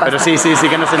comido pasta. Pero sí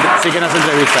que nos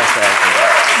entrevistaste.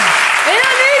 ¡Eran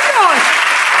ellos!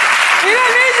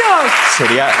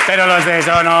 Sería. Pero los de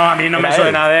eso no, a mí no me Era él.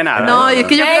 suena de nada. No, es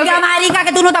que yo creo Venga, que... marica,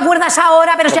 que tú no te acuerdas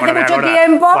ahora, pero si ¿Cómo hace no me mucho acuerdo?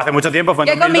 tiempo... Fue hace mucho tiempo, fue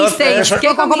en ¿Qué 2012. comisteis? ¿Qué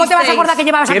 ¿Cómo te vas a comisteis? acordar que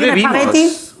llevabas ¿Qué aquí un bebimos?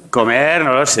 espagueti? Comer,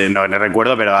 no lo sé, no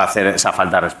recuerdo, pero hacer esa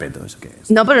falta de respeto. ¿Eso qué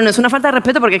es? No, pero no es una falta de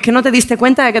respeto porque es que no te diste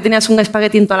cuenta de que tenías un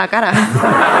espagueti en toda la cara.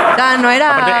 O sea, no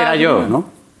era... Aparte, era yo, ¿no?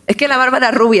 Es que la barba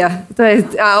era rubia.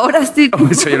 Entonces, ahora estoy...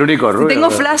 Soy el único rubio. Tengo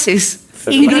pero- flashes.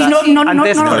 Ingrid, no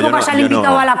Antes nos no, yo pongas no, al yo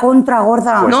invitado no. a la contra,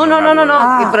 gorda. Pues No, no, no, no, no.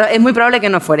 Ah. Pero es muy probable que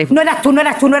no fuerais. No eras tú y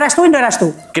no eras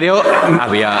tú. Creo...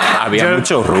 Había Yo-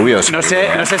 muchos rubios. No sé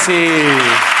si...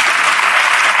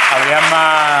 Habría A ver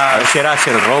más... si era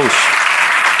Axel Rose.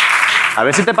 A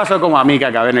ver si te pasó como a mí que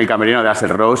acabé en el camerino de Axel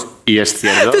Rose y es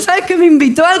cierto. Tú sabes que me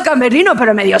invitó al camerino,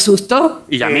 pero me dio susto.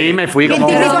 Y a mí me fui ¿Quién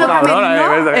como te invitó al cabrona.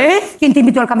 camerino? ¿Eh? ¿Quién te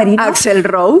invitó al camerino? Axel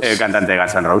Rose. El cantante de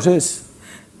Guns N' Roses.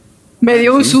 Me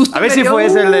dio un susto. A ver me si dio fue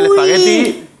ese el del Uy.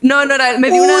 espagueti. No, no era. Me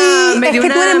dio una. Me es dio que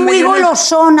una, tú eres me muy dio una-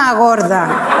 golosona, gorda.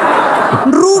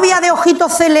 Rubia de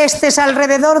ojitos celestes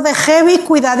alrededor de heavy,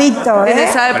 cuidadito, Desde ¿eh?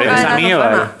 esa época Pero es de la amigo,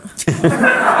 Rosana. Tú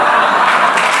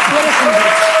eres un-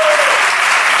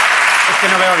 Es que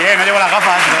no veo bien, no llevo las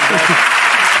gafas.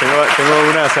 Tengo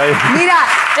unas ahí. Mira,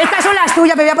 estas son las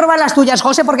tuyas, me voy a probar las tuyas,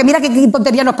 José, porque mira qué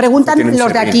tontería nos preguntan Tienen los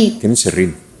de serrín, aquí. Tienen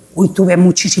serrín. Uy, tú ves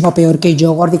muchísimo peor que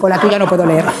yo, Gordi, con la tuya no puedo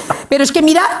leer. Pero es que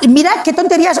mira qué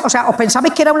tonterías, o sea, os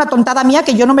pensabais que era una tontada mía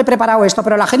que yo no me he preparado esto,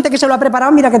 pero la gente que se lo ha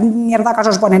preparado, mira qué mierda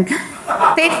casos ponen.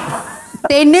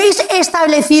 ¿Tenéis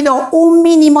establecido un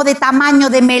mínimo de tamaño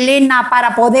de melena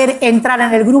para poder entrar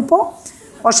en el grupo?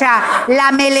 O sea,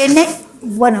 la melene...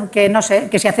 Bueno, que no sé,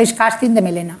 que si hacéis casting de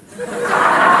melena.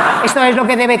 Esto es lo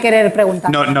que debe querer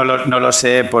preguntar. No lo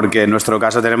sé, porque en nuestro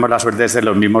caso tenemos la suerte de ser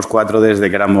los mismos 4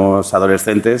 desde que éramos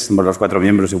adolescentes. Somos los 4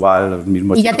 miembros igual, los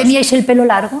mismos. ¿Y ya chicos. teníais el pelo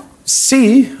largo?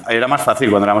 Sí, era más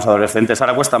fácil cuando éramos adolescentes.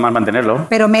 Ahora cuesta más mantenerlo.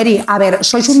 Pero Mary, a ver,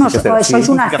 sois una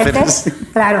gente, sí.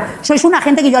 claro, sois una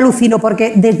gente que yo alucino,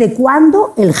 porque ¿desde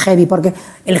cuándo el heavy? Porque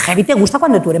el heavy te gusta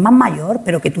cuando tú eres más mayor,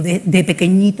 pero que tú de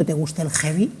pequeñito te guste el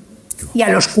heavy. Y a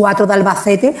los 4 de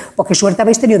Albacete, pues qué suerte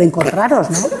habéis tenido de encontraros,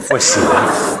 ¿no? Pues sí.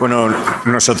 Bueno,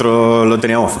 nosotros lo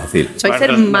teníamos fácil. ¿Sois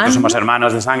Nosotros hermanos? somos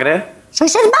hermanos de sangre.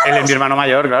 ¿Sois Él es hermanos? mi hermano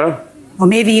mayor, claro. No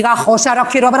me digas, José, ahora os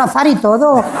quiero abrazar y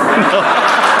todo.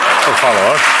 Por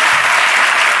favor.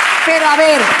 Pero a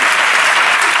ver,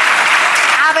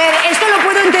 esto lo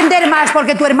puedo entender más,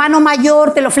 porque tu hermano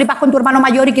mayor, te lo flipas con tu hermano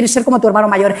mayor y quieres ser como tu hermano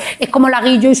mayor. Es como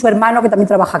Laguillo y su hermano, que también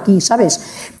trabaja aquí,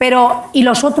 ¿sabes? Pero, ¿y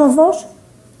los otros dos?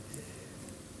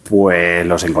 Pues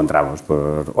los encontramos,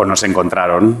 o nos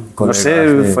encontraron. Colegas no sé,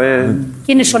 de- fue...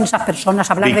 ¿Quiénes son esas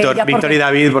personas? Hablar de ellas. Víctor y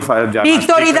David, por favor. ya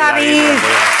Víctor más. y David.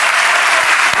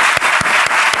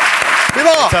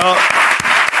 ¡Viva!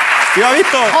 ¡Viva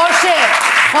Víctor!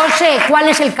 José, ¿cuál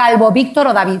es el calvo, Víctor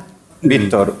o David?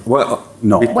 Víctor. Bueno,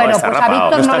 No. Bueno, está pues a rapado.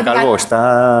 Víctor no no está le calvo, digas-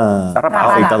 está rapado.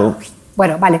 afeitado.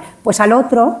 Bueno, vale, pues al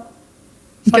otro...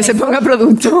 Que se ponga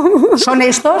producto. Son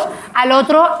estos. Al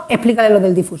otro, explícale lo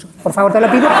del difusor. Por favor, te lo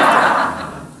pido.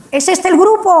 ¿Es este el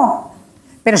grupo?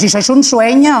 Pero si sois un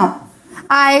sueño.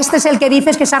 Ah, este es el que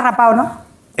dices que se ha rapado, ¿no?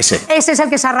 Ese. Ese es el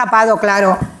que se ha rapado,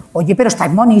 claro. Oye, pero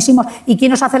estáis monísimos. ¿Y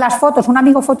quién os hace las fotos? ¿Un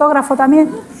amigo fotógrafo también?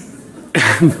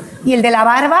 ¿Y el de la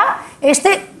barba?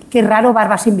 Este, qué raro,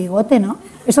 barba sin bigote, ¿no?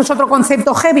 ¿Eso es otro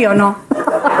concepto heavy o no?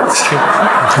 Sí.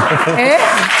 ¿Eh?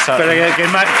 Pero que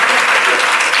es más...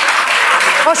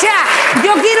 O sea,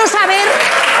 yo quiero saber...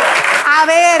 A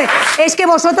ver, es que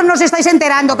vosotros no os estáis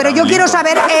enterando, pero yo quiero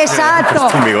saber exacto.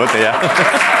 Un bigote ya.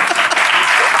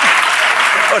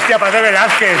 Hostia, parece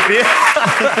Velázquez, tío.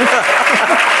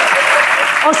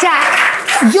 O sea,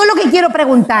 yo lo que quiero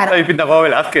preguntar... Habéis pintado como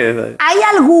Velázquez. ¿Hay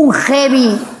algún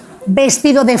heavy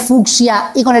vestido de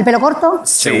fucsia y con el pelo corto?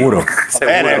 Seguro.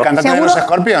 Joder, el cantante de los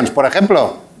Scorpions, por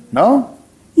ejemplo, ¿no?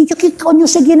 ¿Y yo qué coño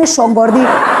sé quiénes son, Gordi?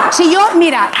 Si yo,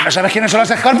 mira... ¿No sabes quiénes son los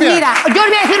Scorpions? Mira, yo os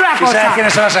voy a decir una ¿Sí cosa. sabes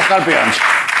quiénes son los Scorpions?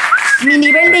 Mi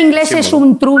nivel de inglés es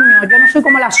un truño. Yo no soy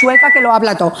como la sueca que lo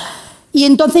habla todo. Y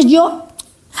entonces yo...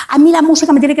 A mí la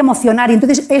música me tiene que emocionar y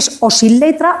entonces es o sin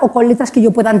letra o con letras que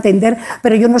yo pueda entender.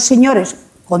 Pero yo no, señores,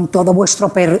 con todo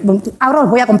vuestro... Ahora os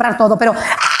voy a comprar todo, pero...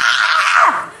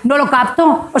 No lo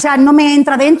capto. O sea, no me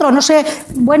entra dentro. No sé...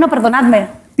 Bueno,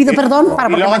 perdonadme. Pido perdón para...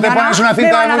 Y luego te pones una me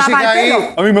cinta van de a lavar música el ahí. pelo.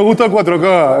 A mí me gusta el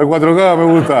 4K. El 4K me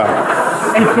gusta.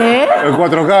 ¿El qué? El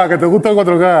 4K, que te gusta el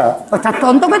 4K. Pues estás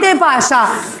tonto, ¿qué te pasa?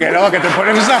 Que no, que te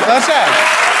pones esas cosas.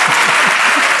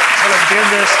 ¿Se lo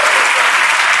entiendes?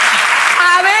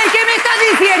 A ver, ¿qué me estás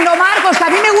diciendo, Marcos? Que a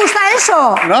mí me gusta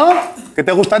eso. ¿No? ¿Qué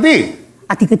te gusta a ti?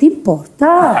 ¿A ti qué te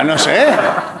importa? Ah, no sé.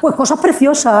 Pues cosas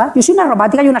preciosas. Yo soy una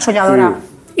romántica y una soñadora. Sí.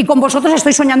 Y con vosotros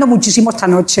estoy soñando muchísimo esta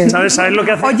noche. ¿Sabes lo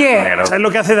que hace? Oye. ¿Sabes lo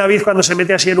que hace David cuando se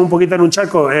mete así en un poquito en un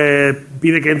charco?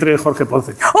 Pide que entre Jorge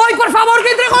Ponce. ¡Ay, por favor,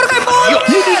 que entre Jorge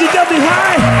Ponce!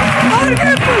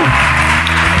 ¡Jorge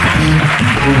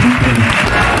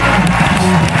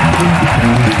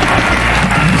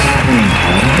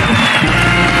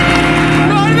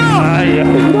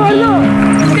 ¡Gordo!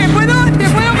 ¿Te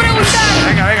puedo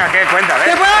preguntar? Venga, ¿qué? Cuenta,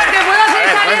 ¿Te puedo hacer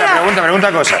esta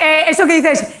Pregunta cosas. Eso que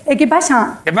dices, ¿qué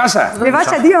pasa? ¿Qué pasa? ¿Qué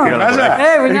pasa, tío? ¿Qué pasa?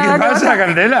 Pues nada, ¿Qué pasa,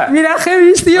 Candela? Mira,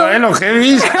 heavies, tío. Los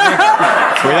heavies.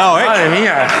 Cuidado, Madre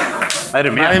mía.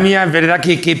 Madre mía, es verdad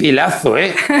que qué pilazo,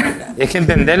 ¿eh? Es que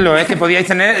entenderlo, es que podíais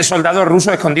tener soldados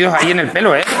rusos escondidos ahí en el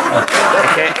pelo, ¿eh?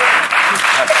 Es que...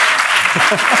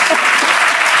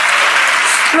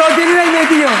 Lo tienen ahí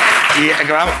metido.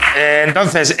 Y vamos,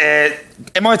 entonces,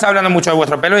 hemos estado hablando mucho de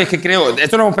vuestro pelo y es que creo,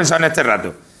 esto lo hemos pensado en este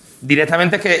rato,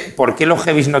 directamente es que, ¿por qué los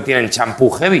heavies no tienen champú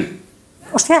heavy?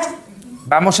 Hostias.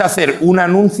 Vamos a hacer un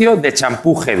anuncio de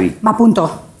champú heavy. Me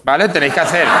apunto. ¿Vale? Tenéis que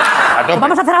hacer a tope. ¿Lo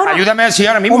vamos a hacer ahora? Ayúdame, sí,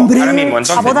 ahora mismo. Hombre, ahora mismo. a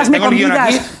Entonces, bodas me tengo el guión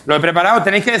aquí, convidas. lo he preparado.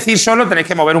 Tenéis que decir solo, tenéis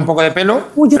que mover un poco de pelo,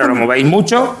 Uy, yo pero lo también. movéis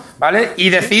mucho, ¿vale? Y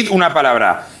decid una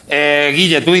palabra.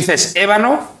 Guille, tú dices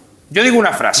ébano. Yo digo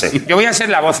una frase. Yo voy a ser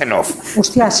la voz en off.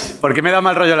 Hostias. ¿Por qué me da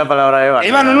mal rollo la palabra ébano?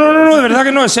 Ébano, no, de verdad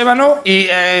que no, es ébano.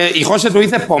 Y José, tú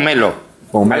dices pomelo.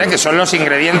 ¿Vale? Que son los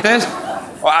ingredientes.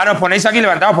 Ahora os ponéis aquí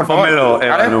levantados, por favor. Pomelo, ¿vale?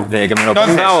 ébano. ¿De que me lo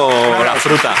Entonces, ponga o no, la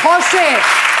fruta? José,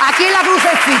 aquí en la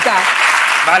crucecita.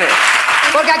 Vale.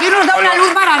 Porque aquí nos da una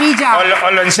luz maravilla.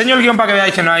 Os lo enseño el guión para que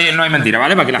veáis que no hay mentira,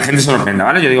 ¿vale? Para que la gente se sorprenda,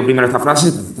 ¿vale? Yo digo primero esta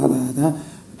frase.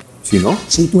 ¿Sí, no?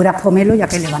 Si tú eras pomelo, ya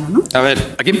que le van, ¿no? A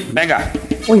ver, aquí, venga.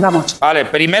 Uy, vamos. Vale,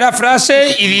 primera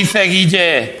frase y dice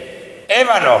Guille,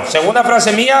 ébano. Segunda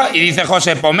frase mía y dice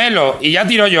José, pomelo. Y ya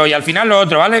tiro yo. Y al final lo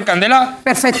otro, ¿vale, Candela?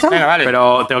 Perfecto. Venga, vale.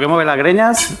 Pero tengo que mover las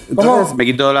greñas. Entonces me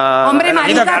quito la. Hombre,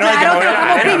 marica, claro, hay que claro, te lo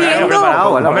moverla, estamos pidiendo.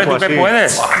 preparado, ¿vale? Hombre, ¿tú Pues qué sí.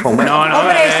 puedes? No,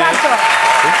 Hombre, exacto.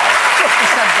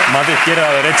 Más de izquierda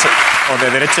a derecha. O de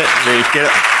derecha, de izquierda.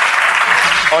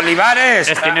 Olivares.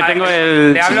 Es que no tengo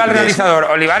el. Le hablo al realizador.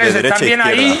 Olivares, de derecha ¿están bien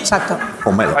a izquierda. ahí? Exacto.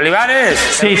 Pomelo. Olivares.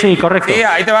 Sí, correcto. Sí,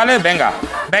 ahí te vale. Venga,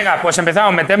 pues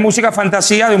empezamos. Meter música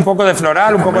fantasía de un poco de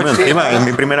floral, un poco Bueno, de... encima, es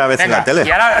mi primera vez en Venga, la tele.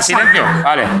 y ahora silencio.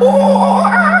 Vale.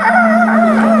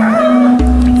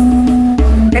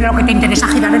 Pero lo que te interesa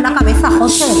girar en la cabeza,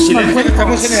 José. Silencio,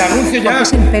 estamos en el anuncio ya.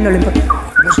 Es el pelo, lo importante.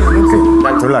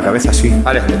 Esto en la cabeza, sí.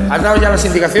 Vale, ¿has dado ya las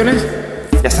indicaciones?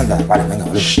 Ya están dadas. Vale, venga,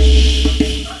 vale.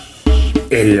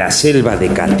 En la selva de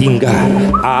Caatinga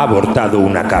ha abortado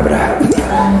una cabra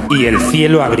y el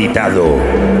cielo ha gritado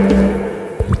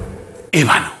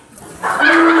ébano.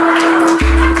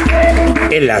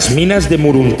 En las minas de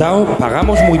Muruntao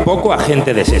pagamos muy poco a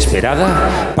gente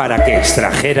desesperada para que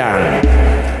extrajeran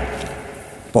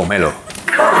Pomelo.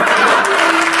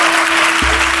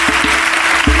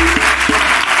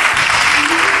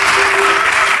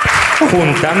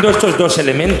 Juntando estos dos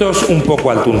elementos un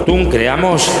poco al tuntún,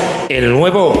 creamos el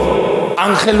nuevo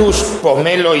Ángelus,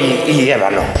 Pomelo y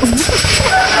Ébano.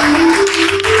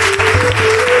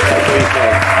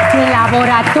 ¡Qué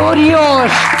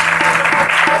laboratorios!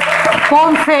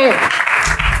 Ponce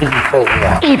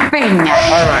y Peña.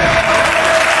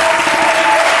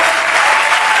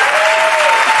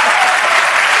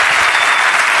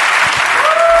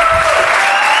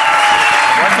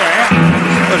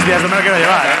 Hostia, esto me lo quiero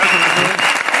llevar.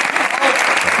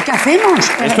 ¿Qué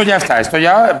hacemos? Esto ya está, esto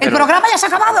ya... ¿El programa ya se ha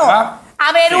acabado?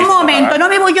 A ver, Sí, un se momento, acaba. no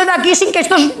me voy yo de aquí sin que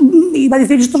estos, iba a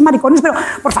decir estos maricones, pero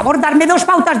por favor, darme 2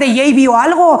 pautas de JB o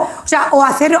algo. O sea, o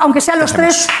hacer, aunque sean los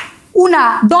 3, 1,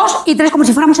 2 y 3, como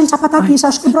si fuéramos en Zapataki,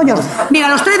 esos rollos. Mira,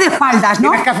 los 3 de espaldas, ¿no?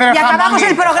 Tienes que hacer Y el acabamos el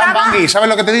handbanging, programa. handbanging. ¿Sabes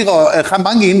lo que te digo? El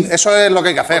handbanging, eso es lo que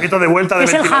hay que hacer. Un poquito de vuelta de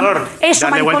Es el ventilador. Eso,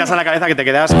 Darle maricón. vueltas a la cabeza que te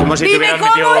quedas como si te Dime hubieras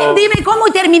metido... cómo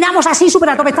y terminamos así, súper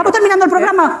a tope. ¿Estamos terminando el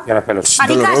programa? Y a los pelos.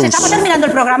 Maricas, ¿estamos terminando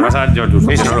el programa? Vas a ver, yo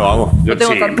sí, no lo hago. Yo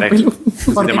tengo sí, tanto hombre.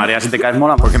 Si te mareas y te caes,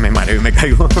 mola. Porque me mareo y me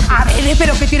caigo. A ver,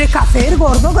 pero ¿qué tienes que hacer,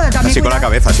 gordo? Que también Así con la cuidado.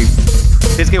 cabeza, así.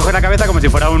 Tienes que coger la cabeza como si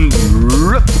fuera un...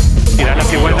 Y darle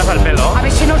así vueltas al pelo. A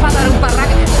ver si nos va a dar un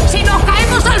parraque. Si nos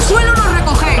caemos al suelo, nos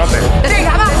recogéis.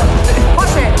 Venga, va.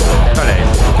 José. Vale.